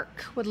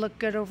dark would look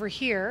good over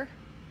here.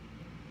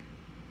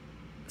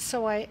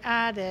 So I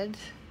added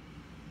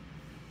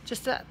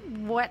just a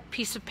wet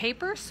piece of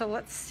paper. So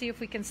let's see if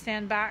we can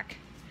stand back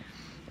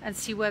and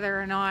see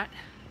whether or not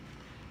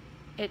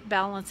it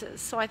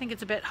balances. So I think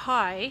it's a bit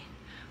high,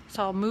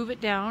 so I'll move it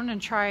down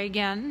and try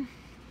again.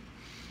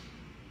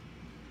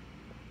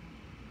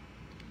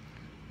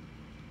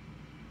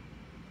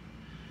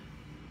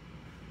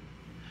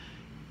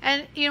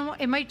 And you know,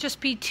 it might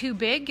just be too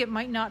big, it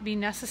might not be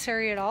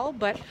necessary at all,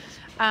 but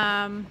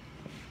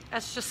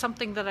That's just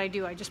something that I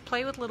do. I just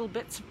play with little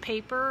bits of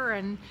paper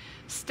and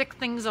stick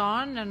things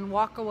on and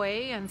walk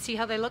away and see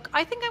how they look.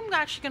 I think I'm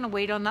actually going to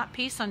wait on that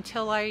piece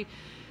until I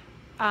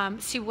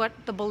see what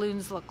the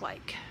balloons look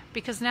like.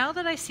 Because now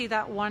that I see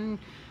that one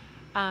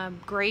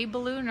gray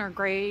balloon or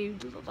gray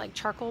like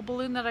charcoal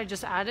balloon that I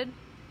just added,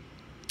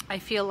 I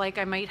feel like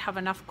I might have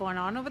enough going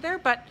on over there.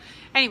 But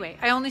anyway,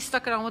 I only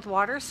stuck it on with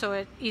water so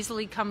it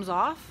easily comes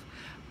off.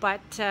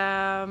 But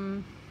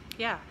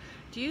yeah.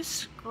 Do you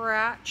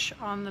scratch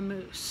on the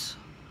mousse?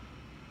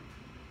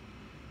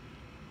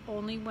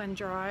 Only when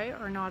dry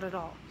or not at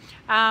all?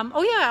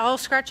 Oh yeah, I'll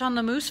scratch on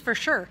the mousse for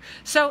sure.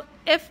 So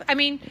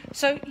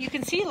so you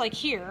can see like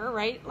here,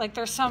 right? Like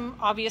there's some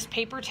obvious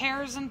paper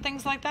tears and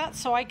things like that.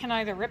 So I can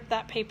either rip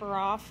that paper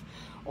off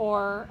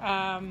or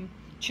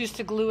choose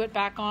to glue it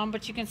back on.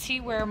 But you can see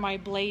where my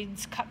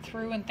blades cut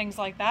through and things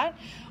like that.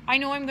 I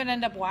know I'm gonna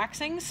end up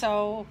waxing,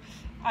 so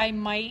I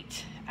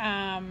might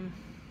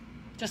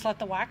just let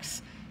the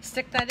wax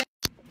stick that in.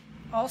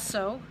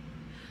 Also,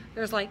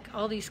 there's like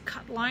all these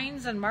cut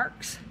lines and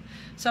marks.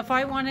 So if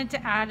I wanted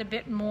to add a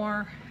bit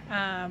more,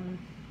 I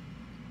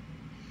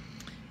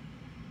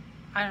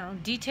don't know,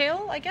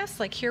 detail, I guess,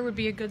 like here would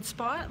be a good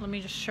spot. Let me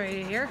just show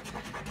you here.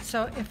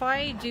 So if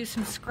I do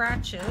some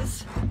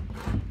scratches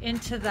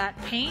into that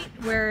paint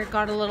where it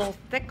got a little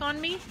thick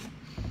on me,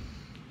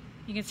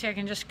 you can see I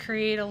can just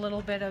create a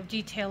little bit of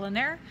detail in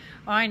there.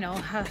 Oh, I know,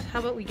 how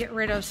about we get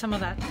rid of some of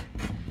that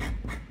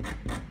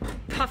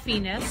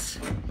puffiness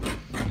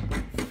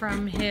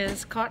from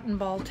his cotton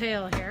ball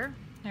tail here.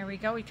 There we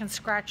go, we can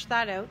scratch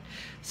that out.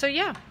 So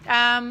yeah,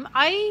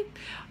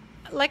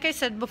 like I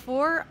said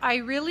before, I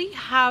really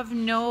have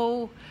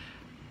no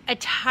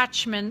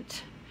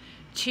attachment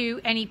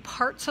to any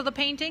parts of the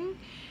painting,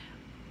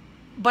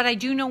 but I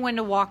do know when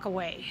to walk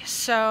away.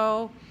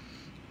 So,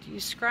 do you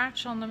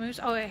scratch on the mousse?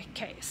 Oh,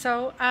 okay.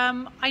 So,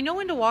 I know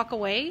when to walk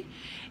away.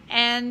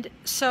 And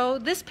so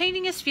this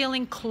painting is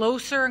feeling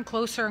closer and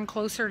closer and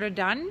closer to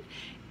done,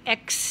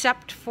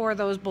 except for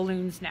those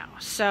balloons now.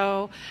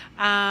 So,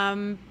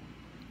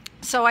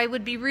 so I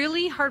would be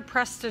really hard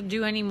pressed to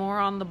do any more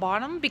on the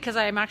bottom because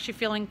I'm actually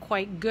feeling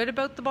quite good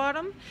about the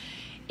bottom.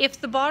 If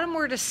the bottom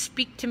were to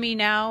speak to me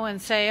now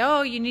and say,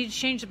 oh, you need to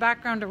change the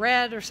background to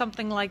red or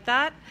something like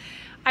that,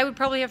 I would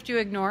probably have to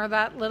ignore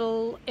that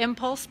little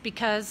impulse,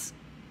 because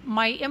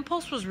my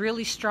impulse was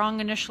really strong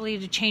initially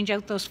to change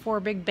out those 4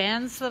 big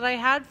bands that I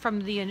had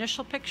from the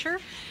initial picture.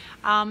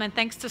 And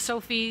thanks to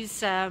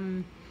Sophie's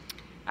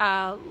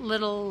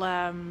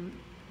little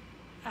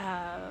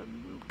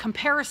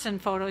comparison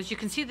photos, you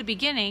can see the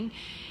beginning,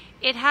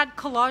 it had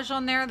collage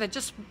on there that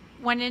just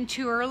went in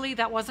too early.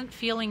 That wasn't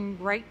feeling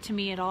right to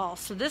me at all.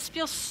 So this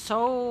feels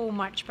so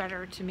much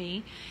better to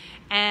me,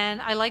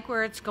 and I like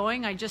where it's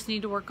going. I just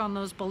need to work on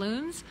those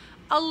balloons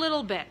a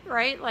little bit,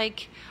 right?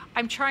 Like,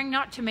 I'm trying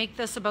not to make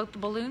this about the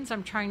balloons.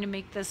 I'm trying to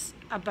make this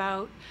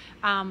about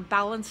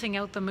balancing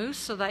out the mousse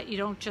so that you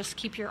don't just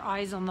keep your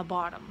eyes on the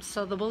bottom.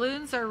 So the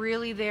balloons are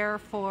really there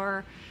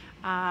for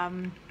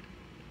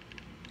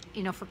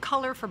you know, for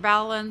color, for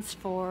balance,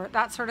 for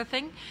that sort of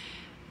thing.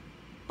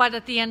 But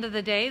at the end of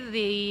the day,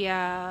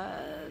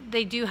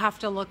 they do have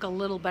to look a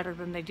little better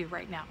than they do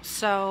right now.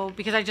 So,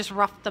 because I just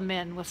roughed them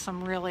in with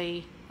some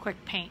really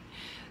quick paint.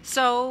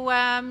 So,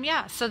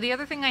 yeah, so the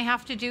other thing I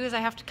have to do is I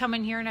have to come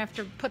in here and I have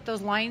to put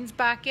those lines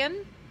back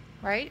in,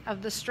 right,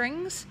 of the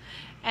strings.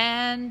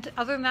 And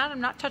other than that, I'm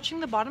not touching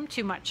the bottom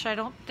too much. I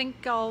don't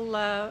think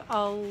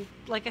I'll,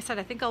 like I said,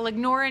 I think I'll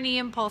ignore any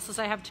impulses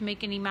I have to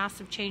make any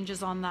massive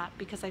changes on that,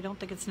 because I don't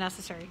think it's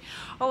necessary.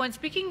 Oh, and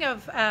speaking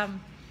of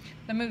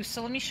the mousse,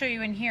 so let me show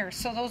you in here.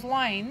 So those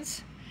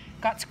lines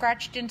got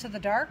scratched into the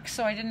dark,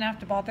 so I didn't have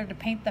to bother to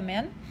paint them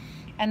in.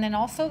 And then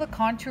also the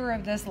contour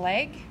of this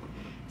leg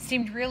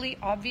seemed really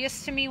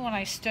obvious to me when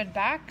I stood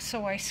back,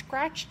 so I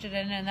scratched it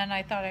in, and then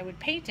I thought I would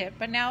paint it.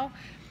 But now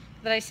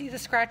that I see the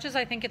scratches,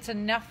 I think it's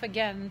enough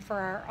again for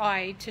our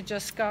eye to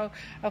just go,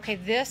 okay,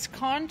 this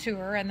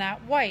contour and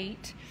that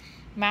white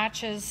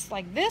matches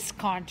like this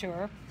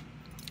contour,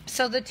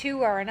 so the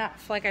two are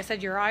enough. Like I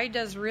said, your eye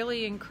does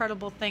really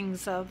incredible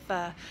things of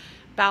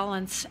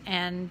balance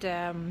and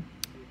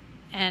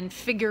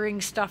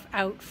figuring stuff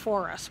out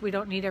for us. We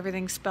don't need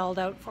everything spelled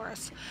out for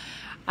us.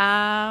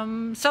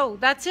 So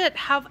that's it.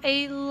 Have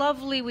a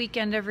lovely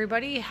weekend,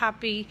 everybody.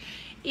 Happy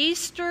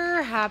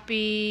Easter,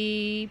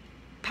 happy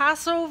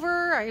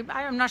Passover.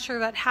 I'm not sure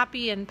that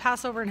happy and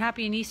Passover and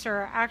happy and Easter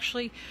are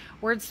actually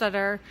words that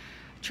are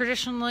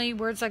traditionally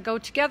words that go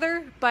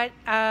together, but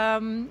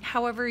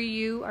however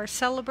you are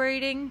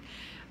celebrating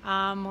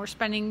or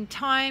spending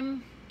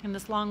time in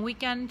this long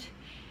weekend,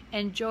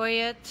 enjoy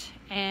it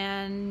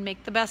and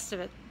make the best of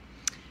it.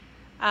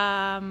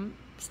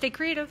 Stay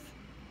creative.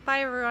 Bye,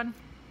 everyone.